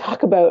much we can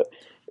talk about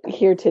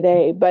here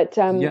today. But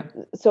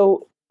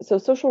so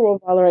social role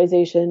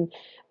valorization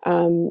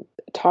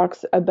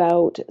talks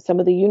about some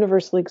of the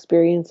universal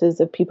experiences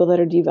of people that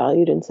are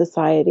devalued in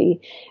society,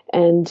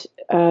 and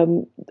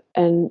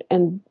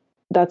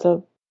that's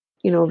a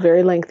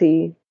very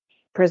lengthy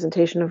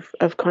presentation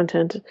of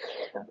content,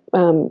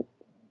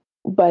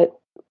 but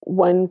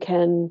one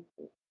can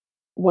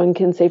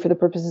say for the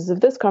purposes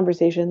of this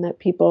conversation that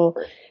people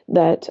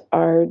that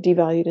are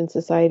devalued in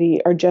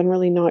society are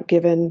generally not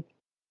given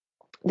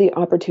the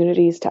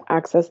opportunities to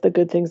access the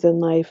good things in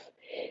life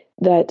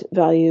that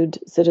valued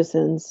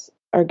citizens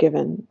are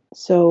given.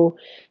 So,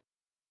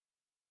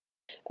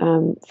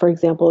 for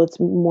example, it's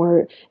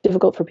more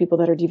difficult for people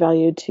that are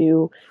devalued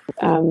to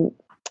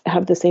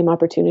have the same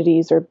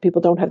opportunities, or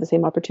people don't have the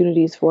same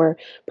opportunities for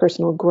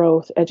personal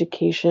growth,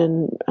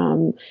 education,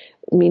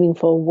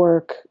 meaningful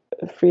work,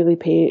 freely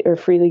paid or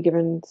freely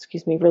given,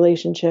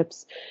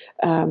 relationships,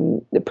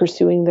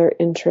 pursuing their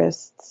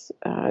interests,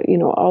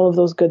 all of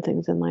those good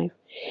things in life.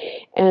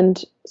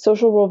 And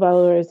social role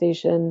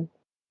valorization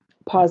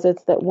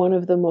posits that one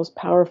of the most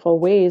powerful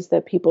ways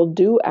that people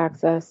do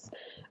access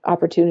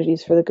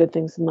opportunities for the good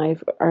things in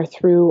life are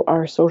through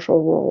our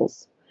social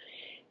roles.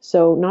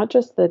 So not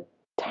just the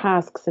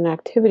tasks and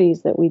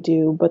activities that we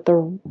do, but the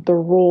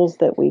roles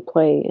that we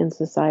play in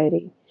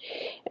society.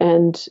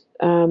 And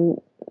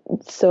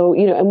so,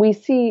 and we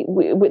see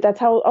that's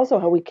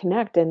how we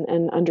connect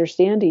and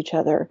understand each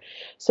other.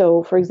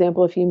 So, for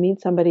example, if you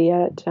meet somebody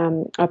at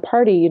a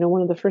party,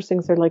 one of the first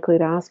things they're likely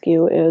to ask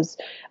you is,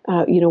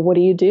 what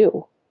do you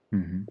do?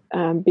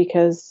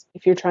 Because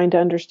if you're trying to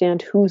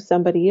understand who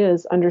somebody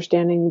is,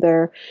 understanding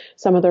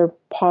some of their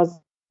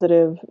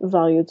positive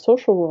valued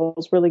social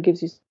roles really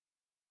gives you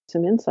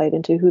some insight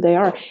into who they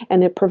are,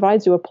 and it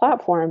provides you a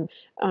platform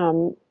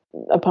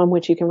upon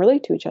which you can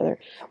relate to each other.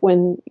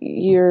 When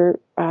you're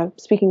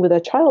speaking with a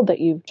child that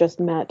you've just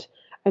met,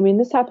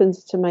 this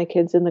happens to my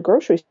kids in the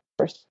grocery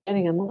store,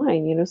 standing in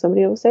line.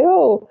 Somebody will say,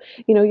 "Oh,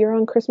 you're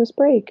on Christmas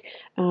break.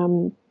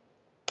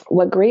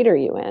 What grade are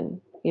you in?"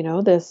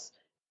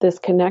 This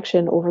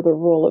connection over the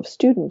role of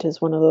student is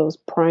one of those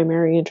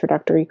primary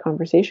introductory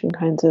conversation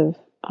kinds of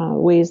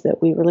ways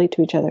that we relate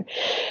to each other.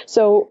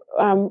 So,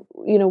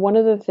 one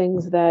of the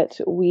things that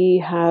we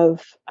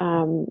have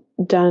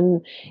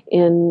done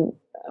in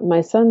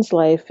my son's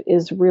life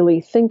is really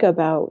think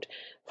about,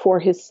 for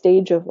his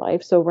stage of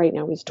life. So right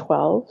now he's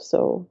 12.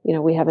 So,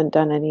 we haven't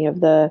done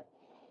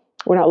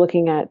we're not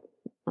looking at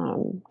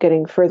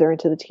getting further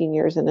into the teen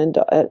years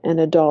and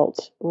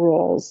adult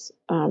roles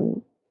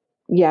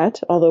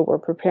yet, although we're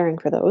preparing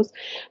for those.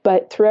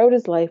 But throughout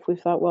his life, we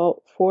thought,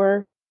 well,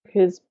 for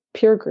his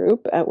peer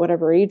group at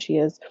whatever age he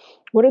is,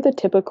 what are the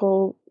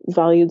typical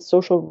valued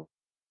social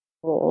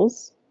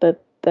roles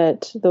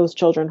that those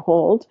children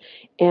hold,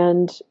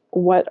 and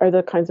what are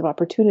the kinds of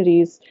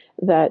opportunities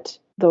that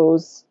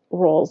those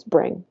roles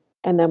bring?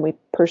 And then we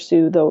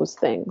pursue those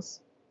things.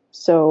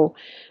 So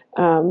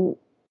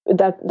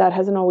that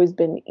hasn't always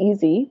been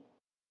easy.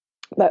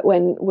 But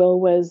when Will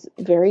was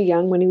very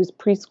young, when he was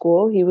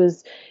preschool, he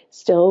was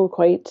still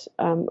quite,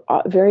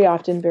 very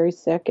often very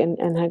sick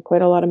and had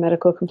quite a lot of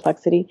medical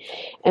complexity.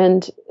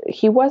 And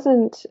he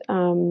wasn't,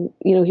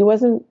 he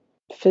wasn't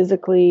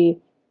physically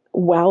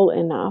well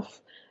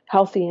enough,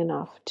 healthy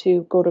enough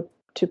to go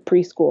to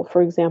preschool,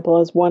 for example,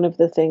 as one of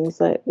the things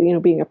that,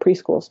 being a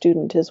preschool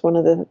student is one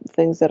of the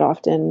things that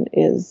often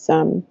is,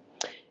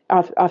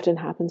 often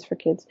happens for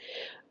kids.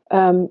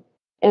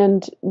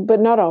 But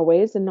not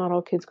always, and not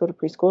all kids go to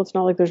preschool. It's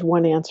not like there's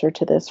one answer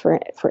to this for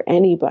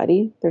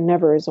anybody. There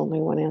never is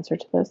only one answer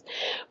to this.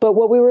 But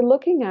what we were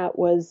looking at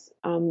was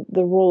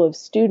the role of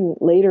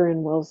student later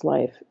in Will's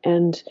life,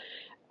 and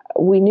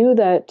we know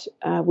that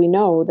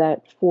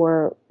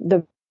for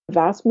the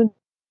vast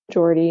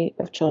majority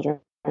of children,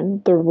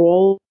 the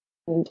role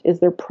is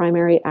their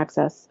primary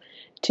access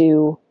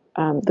to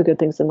the good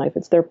things in life.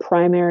 It's their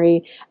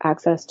primary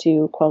access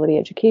to quality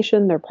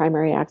education, their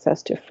primary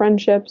access to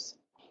friendships,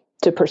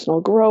 to personal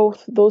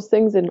growth. Those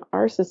things in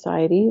our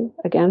society,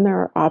 again, there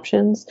are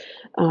options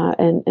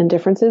and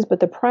differences, but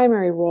the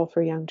primary role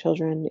for young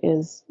children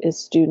is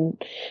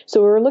student.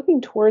 So we were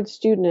looking towards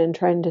student and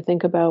trying to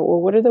think about,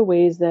 well, what are the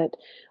ways that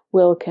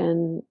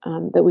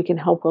that we can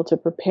help Will to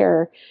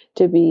prepare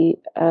to be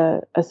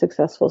a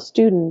successful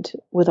student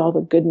with all the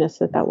goodness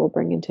that will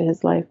bring into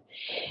his life.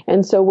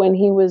 And so when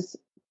he was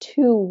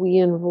 2, we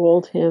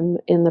enrolled him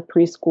in the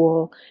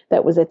preschool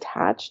that was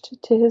attached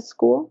to his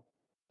school.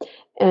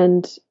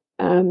 And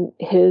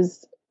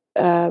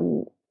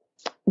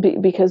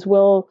because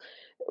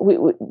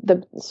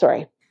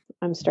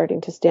I'm starting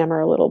to stammer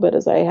a little bit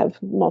as I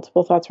have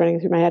multiple thoughts running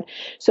through my head.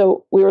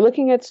 So we were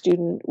looking at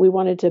student. We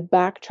wanted to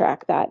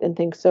backtrack that and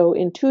think, so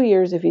in 2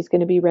 years, if he's going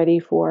to be ready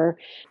for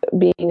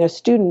being a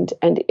student,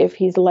 and if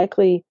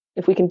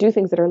we can do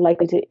things that are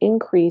likely to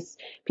increase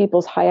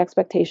people's high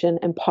expectation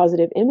and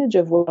positive image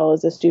of Will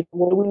as a student,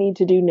 what do we need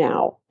to do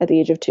now at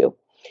the age of 2?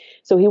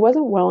 So he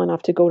wasn't well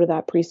enough to go to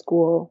that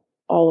preschool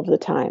all of the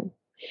time.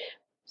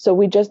 So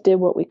we just did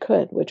what we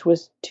could, which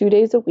was 2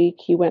 days a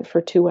week. He went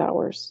for 2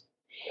 hours.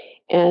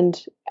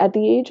 And at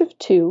the age of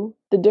 2,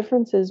 the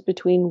differences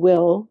between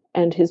Will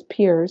and his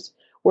peers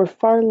were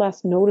far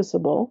less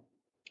noticeable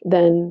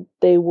than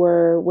they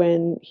were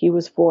when he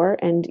was 4,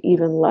 and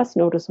even less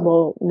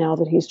noticeable now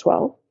that he's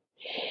 12.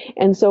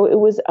 And so it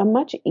was a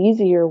much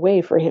easier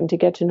way for him to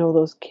get to know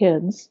those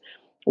kids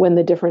when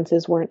the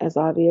differences weren't as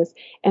obvious,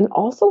 and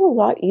also a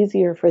lot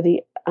easier for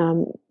the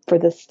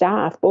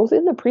staff, both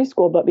in the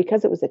preschool, but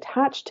because it was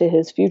attached to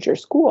his future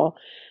school,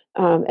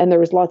 and there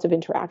was lots of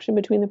interaction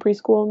between the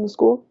preschool and the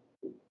school.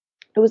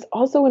 It was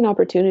also an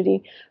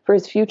opportunity for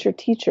his future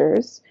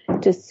teachers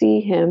to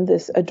see him,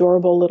 this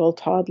adorable little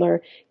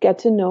toddler, get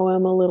to know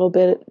him a little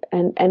bit,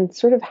 and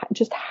sort of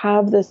just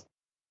have this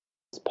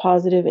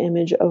positive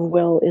image of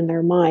Will in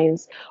their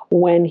minds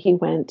when he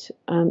went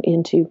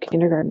into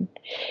kindergarten.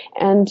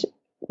 And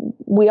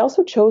we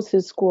also chose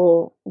his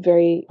school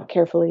very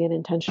carefully and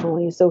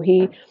intentionally. So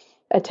he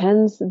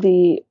attends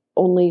the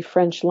only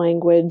French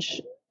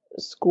language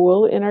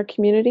school in our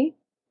community,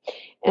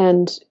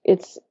 and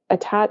it's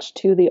attached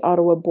to the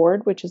Ottawa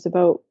board, which is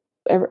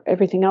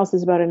everything else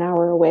is about an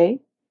hour away.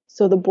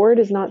 So the board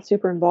is not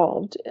super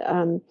involved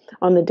on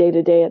the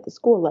day-to-day at the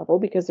school level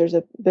because there's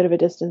a bit of a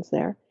distance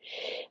there.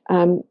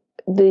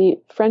 The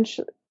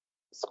French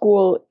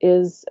school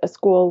is a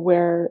school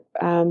where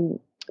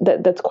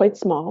that's quite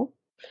small.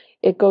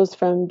 It goes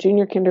from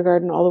junior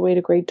kindergarten all the way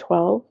to grade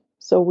 12.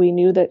 So we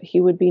knew that he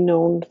would be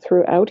known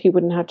throughout. He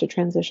wouldn't have to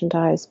transition to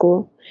high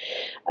school.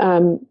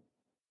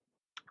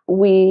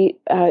 We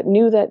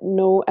knew that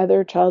no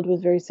other child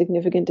with very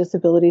significant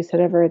disabilities had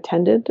ever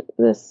attended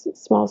this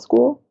small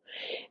school.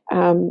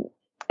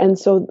 And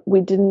so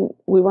we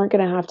weren't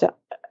going to have to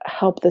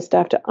help the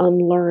staff to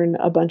unlearn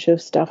a bunch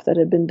of stuff that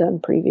had been done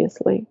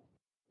previously.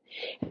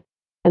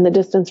 And the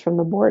distance from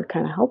the board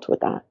kind of helped with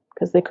that,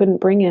 because they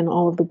couldn't bring in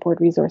all of the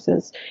board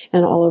resources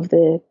and all of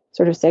the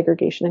sort of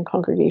segregation and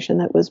congregation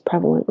that was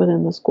prevalent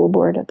within the school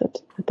board at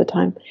the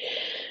time.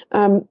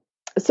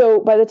 So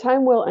by the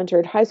time Will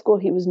entered high school,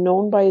 he was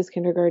known by his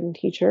kindergarten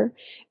teacher.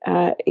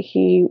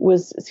 He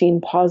was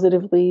seen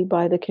positively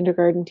by the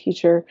kindergarten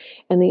teacher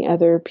and the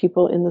other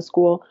people in the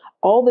school.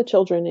 All the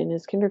children in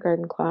his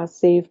kindergarten class,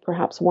 save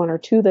perhaps 1 or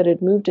 2 that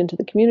had moved into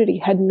the community,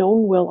 had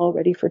known Will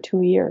already for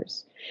 2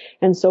 years.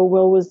 And so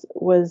Will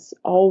was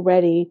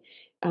already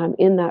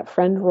in that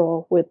friend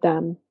role with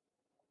them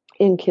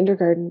in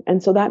kindergarten.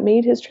 And so that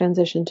made his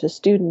transition to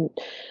student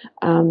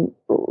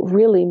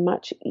really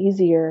much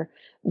easier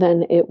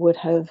than it would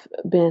have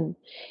been.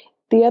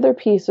 The other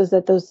piece was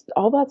that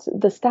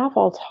the staff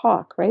all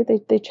talk, right?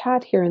 They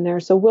chat here and there.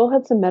 So Will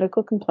had some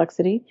medical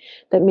complexity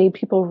that made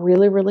people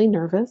really, really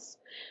nervous.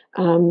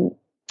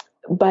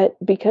 But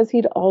because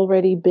he'd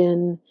already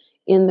been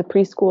in the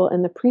preschool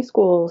and the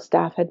preschool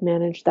staff had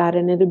managed that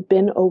and it had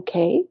been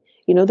okay,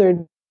 there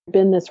had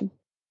been this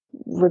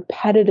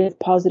repetitive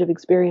positive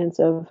experience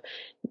of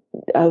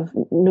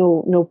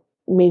no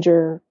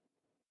major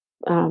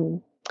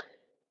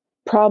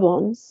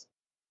problems.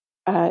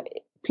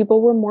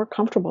 people were more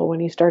comfortable when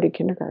he started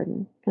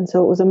kindergarten. And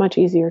so it was a much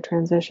easier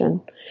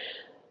transition.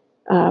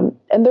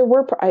 And there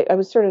were, I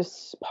was sort of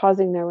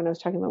pausing there when I was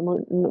talking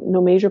about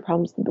no major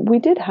problems. We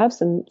did have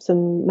some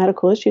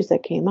medical issues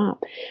that came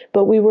up,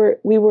 but we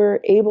were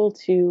able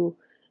to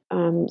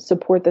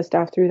support the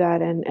staff through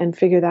that and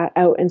figure that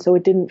out. And so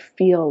it didn't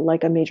feel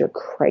like a major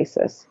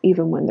crisis,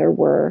 even when there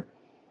were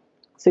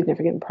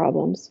significant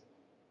problems.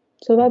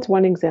 So that's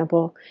one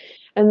example.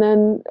 And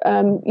then,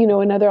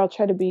 another, I'll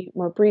try to be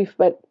more brief,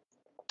 but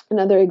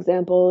another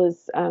example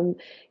is,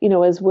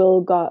 as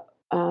Will got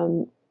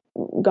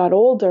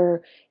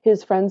older,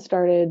 his friends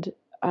started,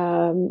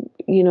 playing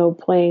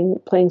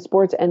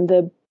sports, and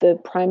the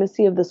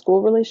primacy of the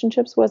school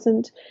relationships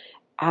wasn't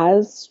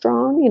as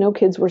strong.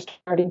 Kids were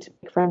starting to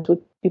make friends with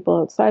people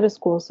outside of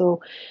school.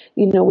 So,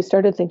 we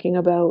started thinking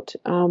about,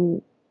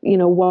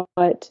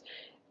 what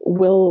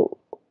Will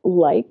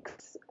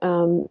likes,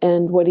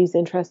 and what he's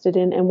interested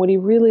in, and what he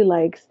really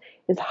likes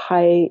is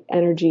high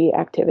energy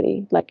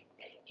activity. Like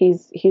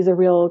he's a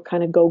real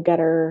kind of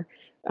go-getter,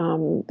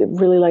 that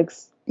really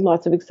likes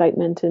lots of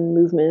excitement and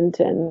movement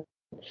and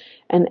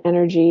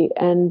energy.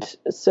 And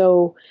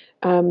so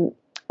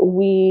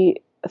we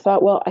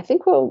thought, well, I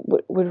think Will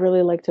would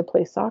really like to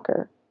play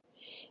soccer.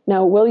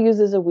 Now, Will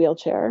uses a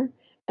wheelchair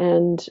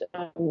and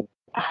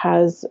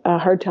has a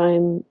hard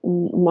time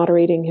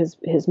moderating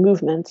his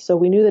movements. So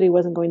we knew that he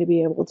wasn't going to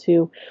be able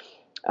to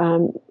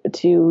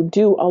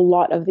do a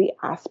lot of the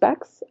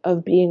aspects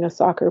of being a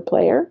soccer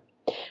player.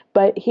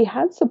 But he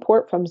had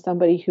support from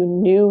somebody who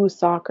knew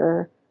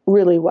soccer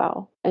really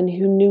well and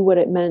who knew what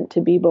it meant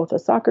to be both a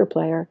soccer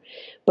player,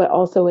 but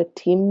also a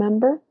team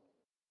member.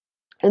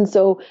 And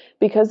so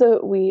because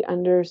we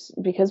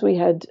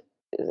had,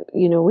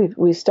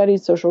 we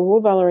studied social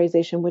role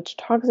valorization, which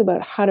talks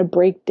about how to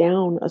break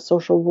down a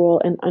social role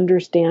and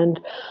understand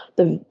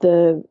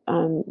the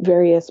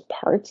various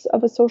parts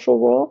of a social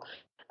role.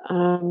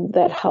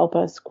 That help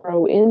us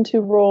grow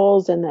into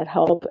roles and that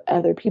help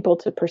other people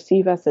to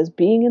perceive us as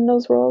being in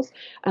those roles.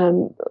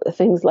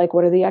 Things like,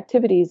 what are the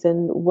activities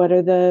and what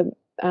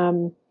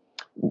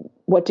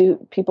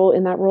do people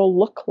in that role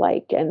look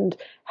like, and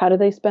how do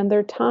they spend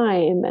their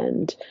time,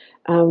 and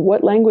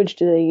what language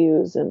do they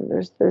use? And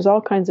there's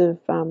all kinds of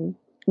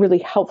really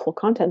helpful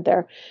content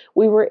there.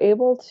 We were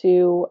able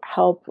to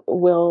help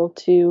Will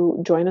to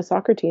join a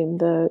soccer team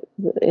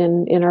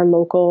in our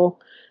local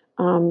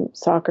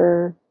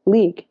soccer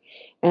league.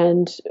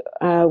 And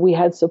Will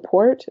had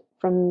support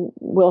from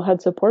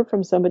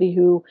somebody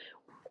who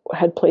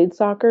had played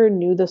soccer,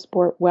 knew the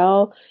sport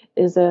well,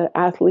 is an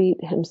athlete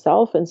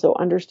himself, and so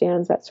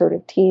understands that sort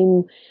of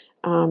team,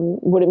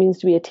 what it means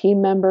to be a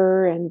team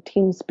member and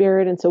team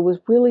spirit. And so was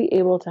really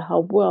able to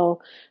help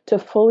Will to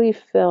fully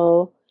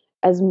fill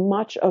as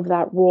much of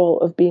that role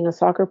of being a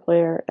soccer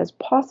player as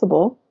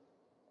possible.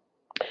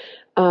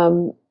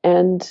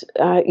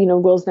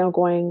 Will's now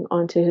going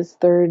on to his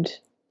third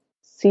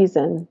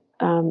season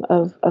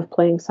of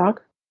playing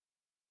soccer,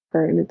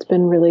 and it's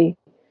been really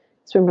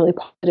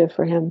positive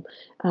for him,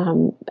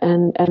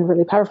 and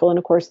really powerful. And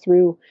of course,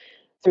 through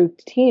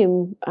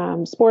team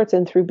sports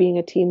and through being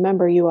a team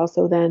member, you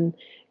also then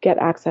get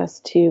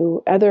access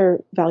to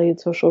other valued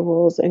social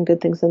roles and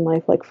good things in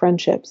life, like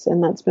friendships.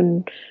 And that's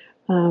been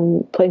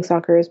playing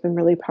soccer has been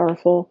really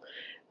powerful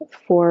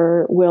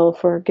for Will,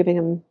 for giving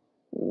him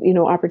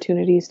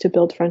opportunities to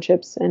build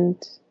friendships, and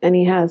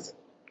he has.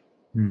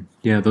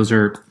 Yeah, those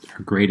are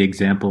great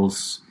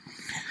examples,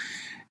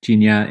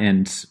 Genia.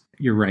 And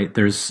you're right.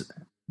 There's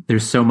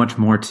so much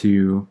more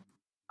to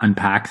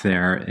unpack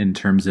there in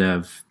terms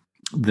of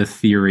the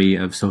theory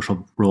of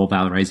social role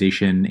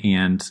valorization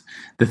and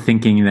the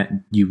thinking that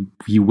you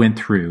went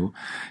through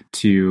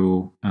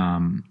to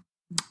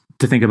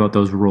think about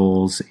those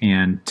roles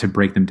and to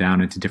break them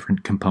down into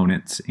different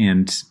components,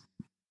 and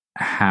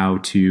how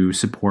to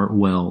support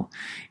Will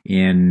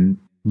in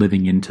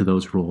living into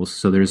those roles.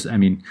 So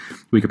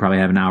we could probably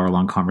have an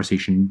hour-long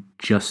conversation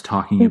just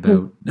talking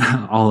about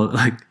all,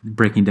 like,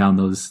 breaking down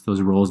those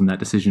roles and that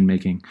decision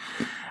making.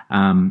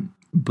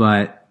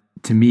 But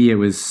to me, it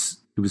was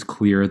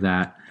clear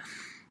that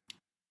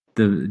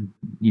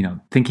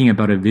thinking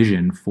about a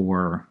vision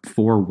for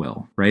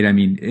Will, right? I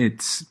mean,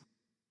 it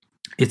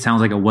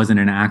sounds like it wasn't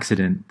an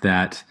accident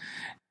that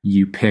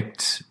you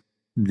picked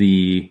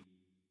the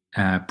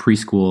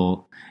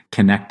preschool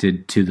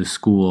connected to the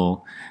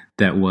school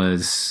that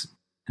was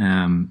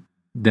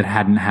that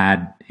hadn't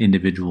had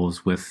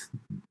individuals with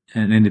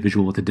an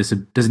individual with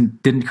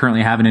didn't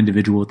currently have an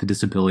individual with a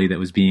disability that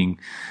was being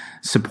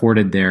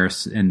supported there,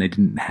 and they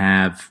didn't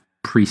have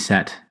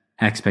preset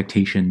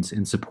expectations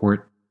and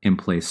support in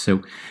place.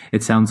 So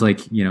it sounds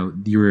like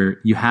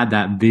you had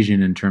that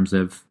vision in terms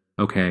of,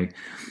 okay,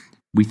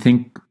 we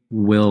think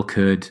Will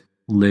could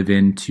live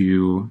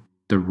into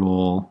the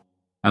role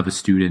of a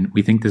student.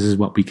 We think this is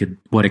what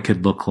it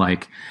could look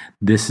like.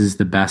 This is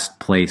the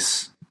best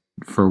place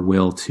for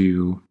Will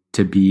to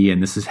be,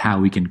 and this is how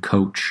we can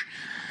coach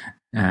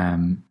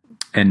and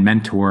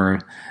mentor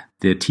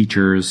the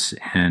teachers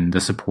and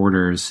the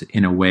supporters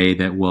in a way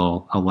that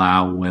will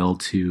allow Will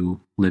to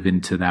live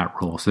into that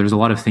role. So there's a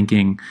lot of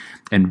thinking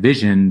and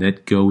vision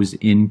that goes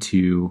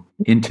into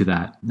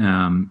that.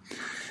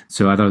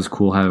 So I thought it was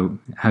cool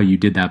how you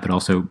did that, but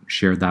also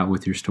shared that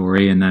with your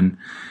story. And then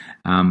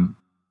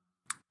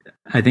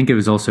I think one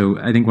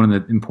of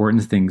the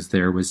important things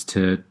there was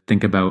to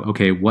think about,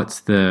 okay,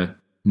 what's the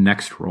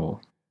next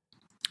role?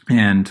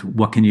 And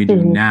what can you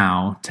do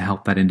now to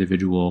help that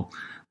individual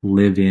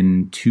live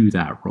into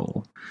that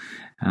role?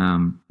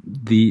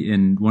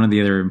 And one of the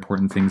other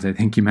important things I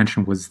think you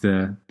mentioned was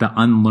the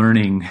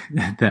unlearning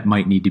that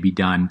might need to be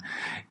done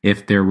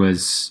if there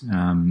was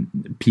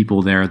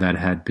people there that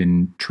had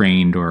been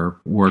trained or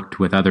worked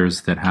with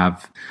others that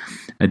have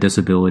a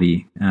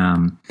disability.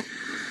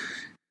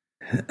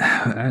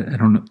 I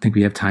don't think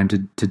we have time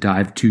to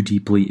dive too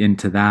deeply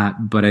into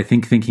that, but I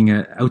think thinking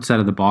outside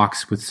of the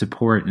box with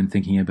support and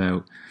thinking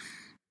about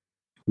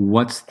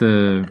what does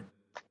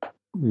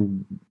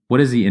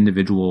the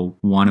individual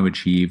want to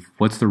achieve?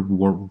 What's the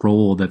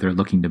role that they're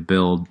looking to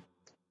build,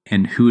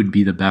 and who would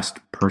be the best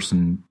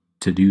person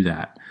to do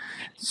that?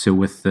 So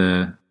with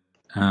the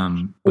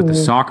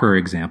soccer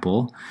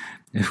example,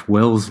 if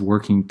Will's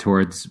working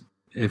towards,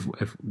 if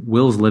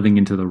Will's living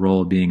into the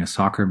role of being a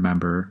soccer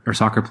member or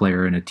soccer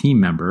player and a team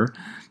member,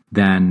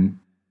 then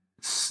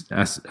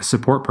a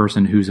support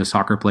person who's a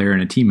soccer player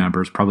and a team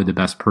member is probably the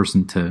best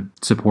person to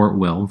support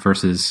Will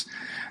versus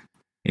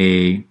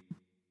a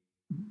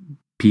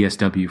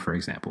PSW, for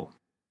example.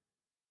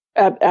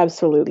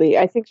 Absolutely.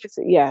 I think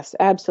yes,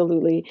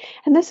 absolutely.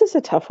 And this is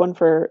a tough one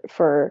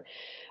for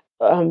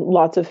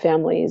lots of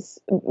families,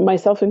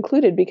 myself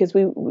included, because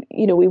we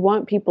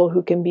want people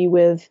who can be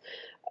with,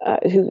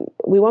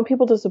 we want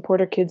people to support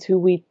our kids who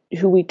we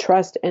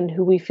trust and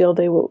who we feel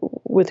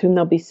with whom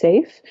they'll be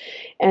safe.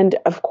 And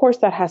of course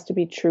that has to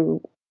be true.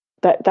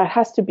 That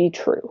has to be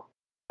true,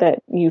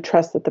 that you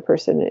trust that the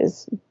person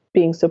is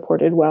being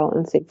supported well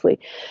and safely.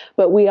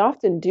 But we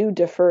often do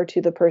defer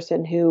to the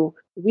person who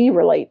we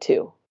relate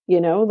to,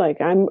 like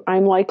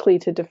I'm likely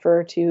to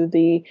defer to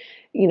the,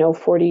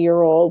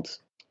 40-year-old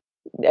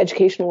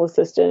educational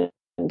assistant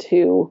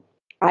who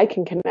I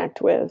can connect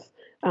with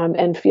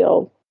and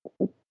feel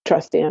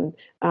trust in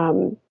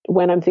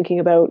when I'm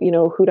thinking about,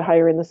 who to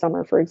hire in the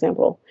summer, for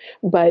example.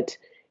 But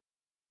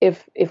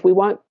if we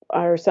want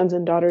our sons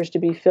and daughters to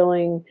be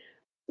filling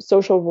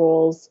social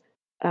roles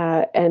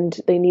and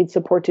they need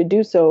support to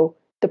do so,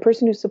 the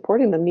person who's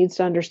supporting them needs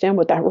to understand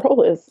what that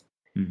role is,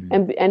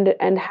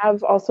 and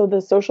have also the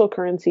social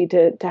currency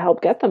to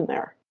help get them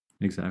there.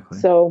 Exactly.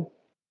 So,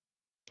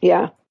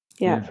 yeah,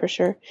 for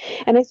sure.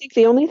 And I think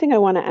the only thing I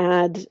want to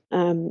add,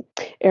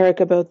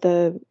 Eric, about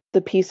the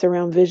piece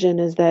around vision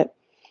is that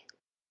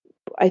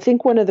I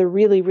think one of the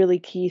really, really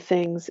key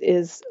things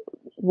is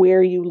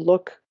where you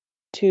look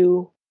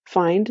to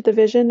find the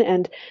vision.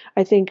 And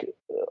I think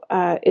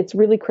it's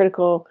really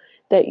critical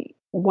that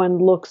one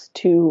looks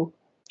to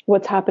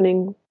what's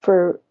happening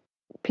for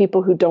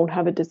people who don't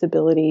have a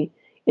disability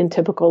in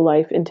typical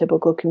life, in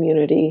typical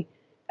community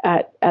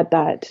at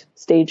that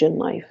stage in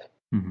life.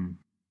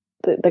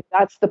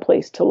 That's the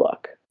place to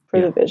look for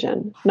the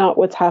vision, not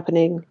what's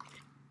happening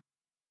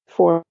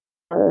for,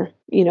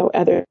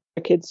 other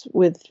kids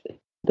with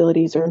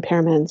abilities or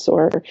impairments,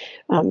 or,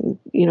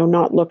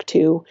 not look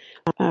to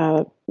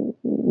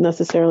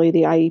necessarily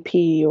the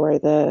IEP or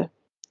the,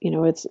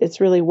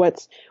 it's really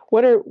what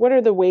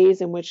are the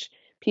ways in which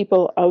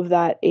people of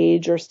that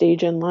age or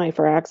stage in life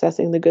are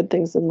accessing the good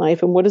things in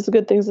life, and what does the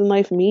good things in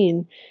life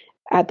mean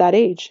at that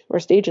age or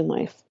stage in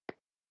life?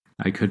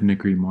 I couldn't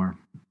agree more.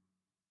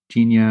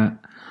 Genia,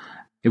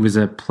 it was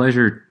a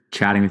pleasure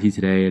chatting with you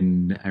today,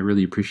 and I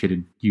really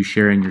appreciated you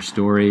sharing your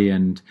story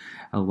and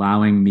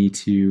allowing me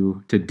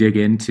to dig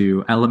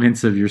into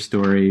elements of your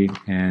story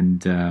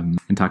and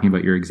talking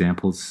about your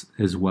examples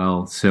as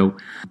well. So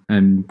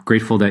I'm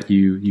grateful that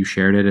you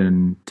shared it,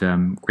 and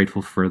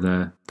grateful for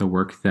the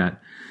work that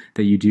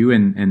you do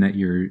and that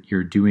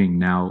you're doing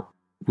now.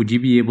 Would you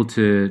be able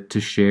to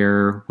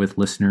share with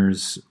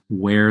listeners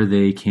where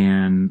they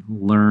can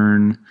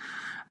learn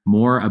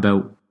more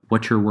about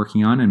what you're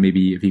working on, and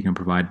maybe if you can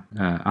provide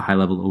a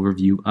high-level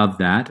overview of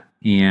that,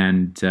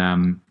 and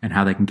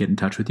how they can get in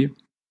touch with you?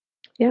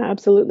 Yeah,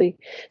 absolutely.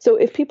 So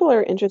if people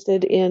are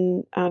interested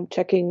in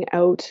checking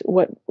out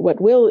what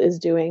Will is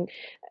doing,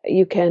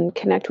 you can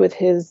connect with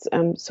his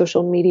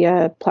social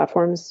media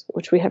platforms,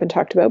 which we haven't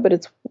talked about, but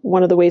it's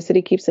one of the ways that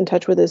he keeps in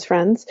touch with his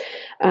friends,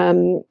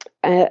 at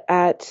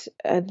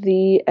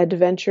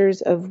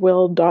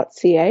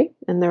theadventuresofwill.ca.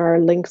 And there are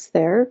links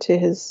there to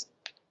his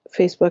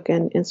Facebook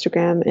and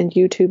Instagram and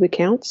YouTube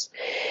accounts.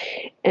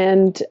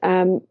 And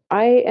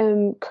I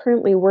am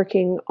currently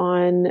working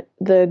on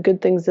the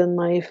Good Things in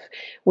Life,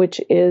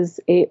 which is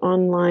a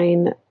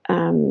online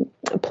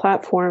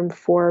platform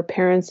for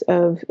parents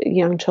of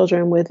young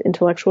children with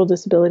intellectual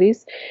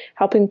disabilities,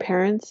 helping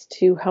parents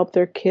to help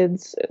their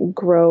kids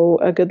grow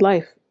a good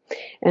life.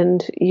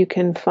 And you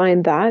can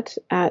find that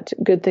at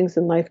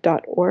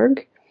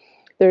goodthingsinlife.org.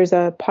 There's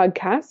a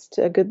podcast,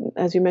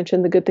 as you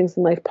mentioned, the Good Things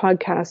in Life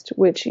podcast,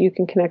 which you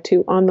can connect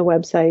to on the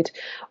website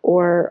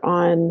or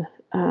on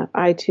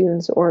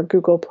iTunes or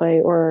Google Play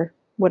or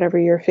whatever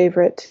your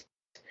favorite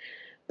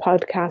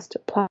podcast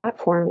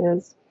platform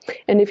is.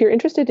 And if you're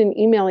interested in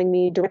emailing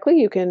me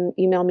directly, you can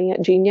email me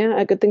at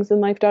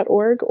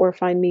genia@goodthingsinlife.org or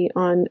find me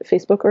on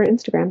Facebook or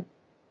Instagram.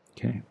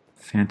 Okay,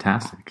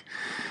 fantastic.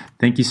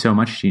 Thank you so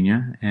much,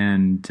 Genia.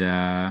 And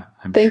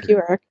Thank you,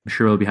 Eric. I'm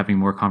sure we'll be having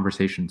more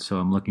conversations, so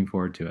I'm looking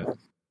forward to it.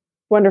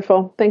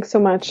 Wonderful. Thanks so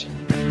much.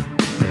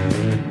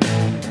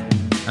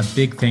 A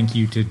big thank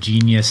you to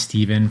Genia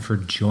Sthphen for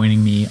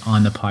joining me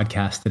on the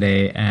podcast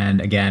today.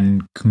 And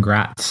again,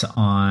 congrats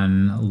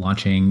on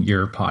launching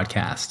your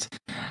podcast,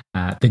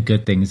 The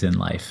Good Things in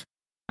Life.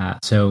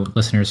 So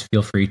listeners,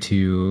 feel free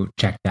to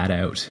check that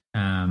out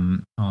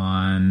on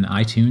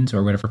iTunes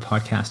or whatever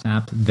podcast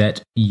app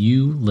that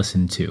you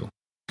listen to.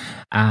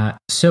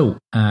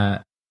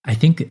 I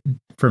think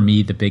for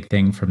me, the big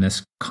thing from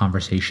this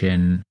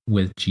conversation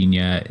with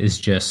Genia is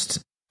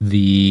just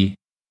the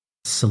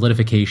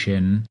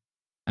solidification.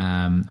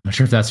 I'm not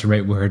sure if that's the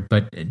right word,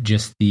 but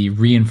just the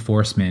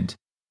reinforcement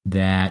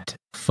that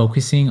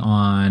focusing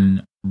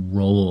on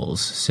roles,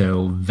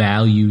 so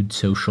valued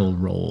social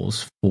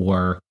roles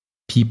for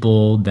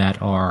people that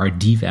are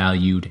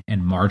devalued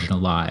and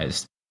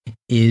marginalized,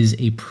 is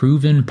a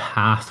proven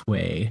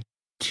pathway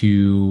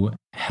to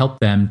help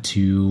them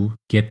to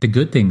get the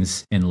good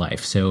things in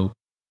life. So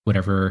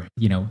whatever,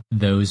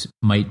 those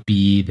might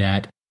be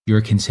that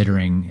you're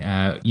considering,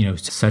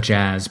 such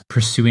as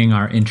pursuing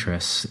our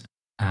interests,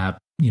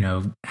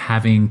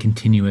 having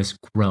continuous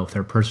growth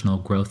or personal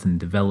growth and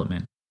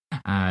development,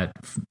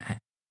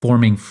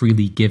 forming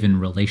freely given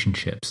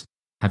relationships,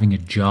 having a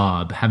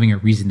job, having a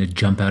reason to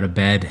jump out of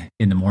bed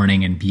in the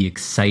morning and be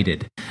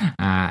excited,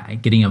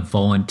 getting a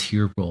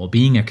volunteer role,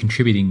 being a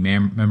contributing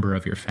member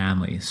of your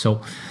family.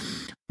 So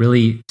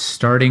really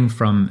starting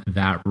from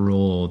that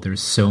role,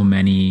 there's so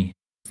many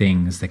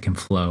things that can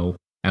flow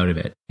out of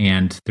it.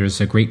 And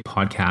there's a great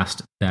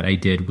podcast that I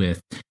did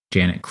with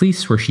Janet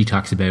Cleese where she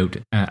talks about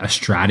a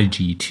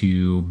strategy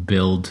to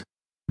build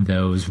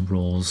those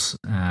roles,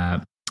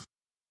 to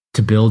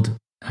build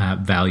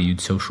valued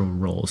social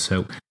roles.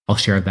 So I'll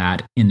share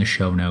that in the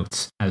show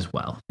notes as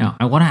well. Now,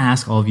 I want to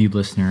ask all of you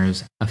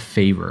listeners a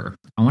favor.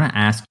 I want to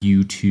ask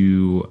you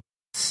to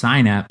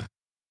sign up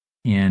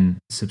and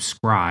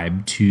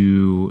subscribe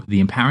to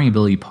the Empowering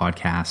Ability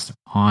podcast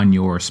on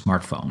your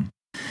smartphone.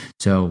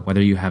 So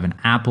whether you have an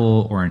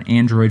Apple or an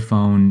Android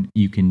phone,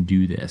 you can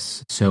do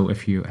this. So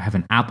if you have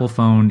an Apple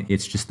phone,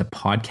 it's just the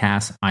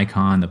podcast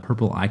icon, the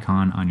purple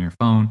icon on your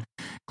phone.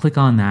 Click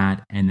on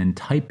that and then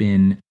type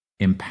in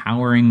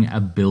Empowering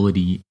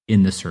Ability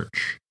in the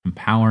search.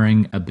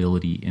 Empowering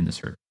Ability in the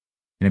search.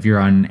 And if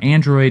you're on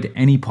Android,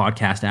 any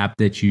podcast app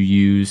that you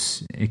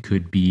use, it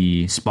could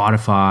be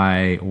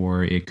Spotify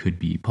or it could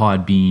be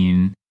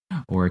Podbean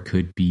or it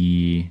could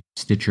be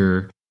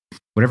Stitcher,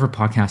 whatever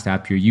podcast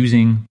app you're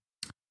using.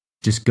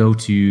 Just go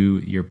to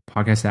your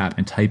podcast app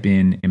and type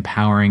in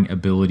Empowering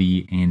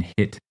Ability and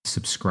hit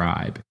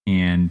subscribe.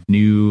 And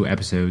new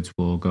episodes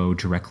will go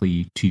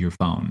directly to your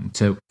phone.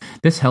 So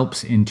this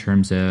helps in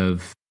terms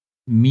of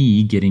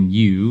me getting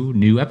you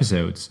new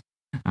episodes.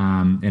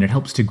 And it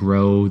helps to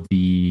grow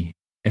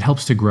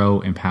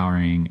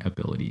Empowering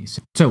Abilities.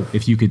 So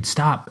if you could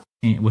stop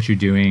what you're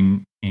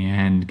doing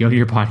and go to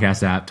your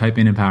podcast app, type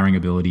in Empowering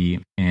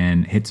Ability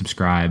and hit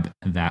subscribe,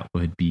 that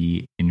would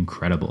be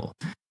incredible.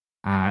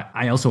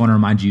 I also want to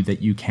remind you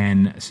that you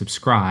can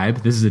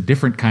subscribe. This is a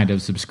different kind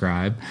of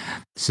subscribe.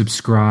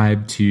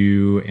 Subscribe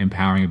to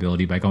Empowering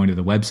Ability by going to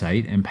the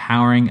website,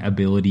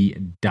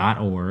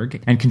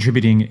 empoweringability.org, and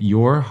contributing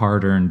your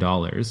hard-earned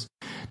dollars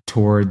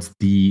towards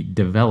the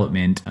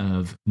development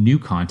of new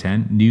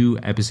content, new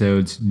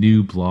episodes,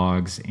 new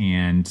blogs,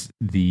 and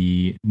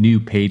the new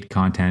paid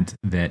content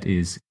that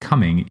is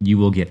coming. You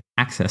will get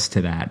access to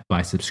that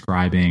by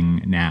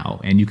subscribing now.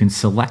 And you can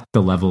select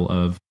the level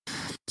of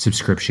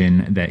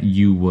subscription that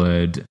you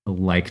would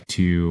like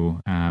to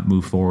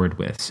move forward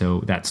with.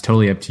 So that's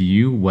totally up to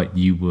you what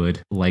you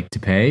would like to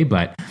pay,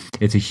 but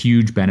it's a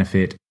huge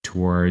benefit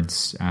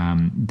towards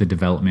the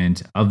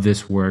development of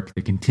this work,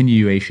 the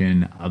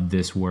continuation of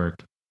this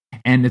work.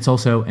 And it's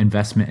also an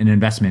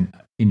investment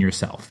in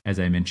yourself, as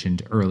I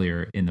mentioned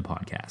earlier in the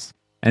podcast.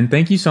 And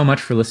thank you so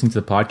much for listening to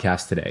the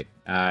podcast today.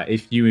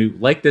 If you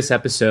like this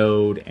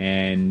episode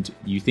and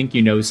you think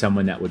you know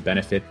someone that would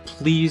benefit,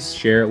 please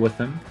share it with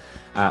them.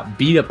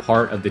 Be a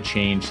part of the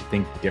change to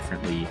think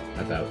differently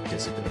about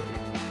disability.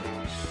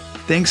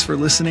 Thanks for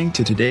listening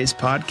to today's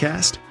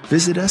podcast.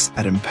 Visit us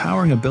at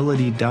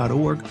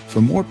empoweringability.org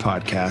for more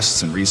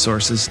podcasts and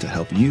resources to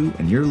help you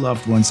and your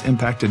loved ones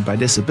impacted by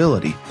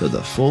disability live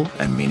a full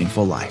and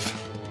meaningful life.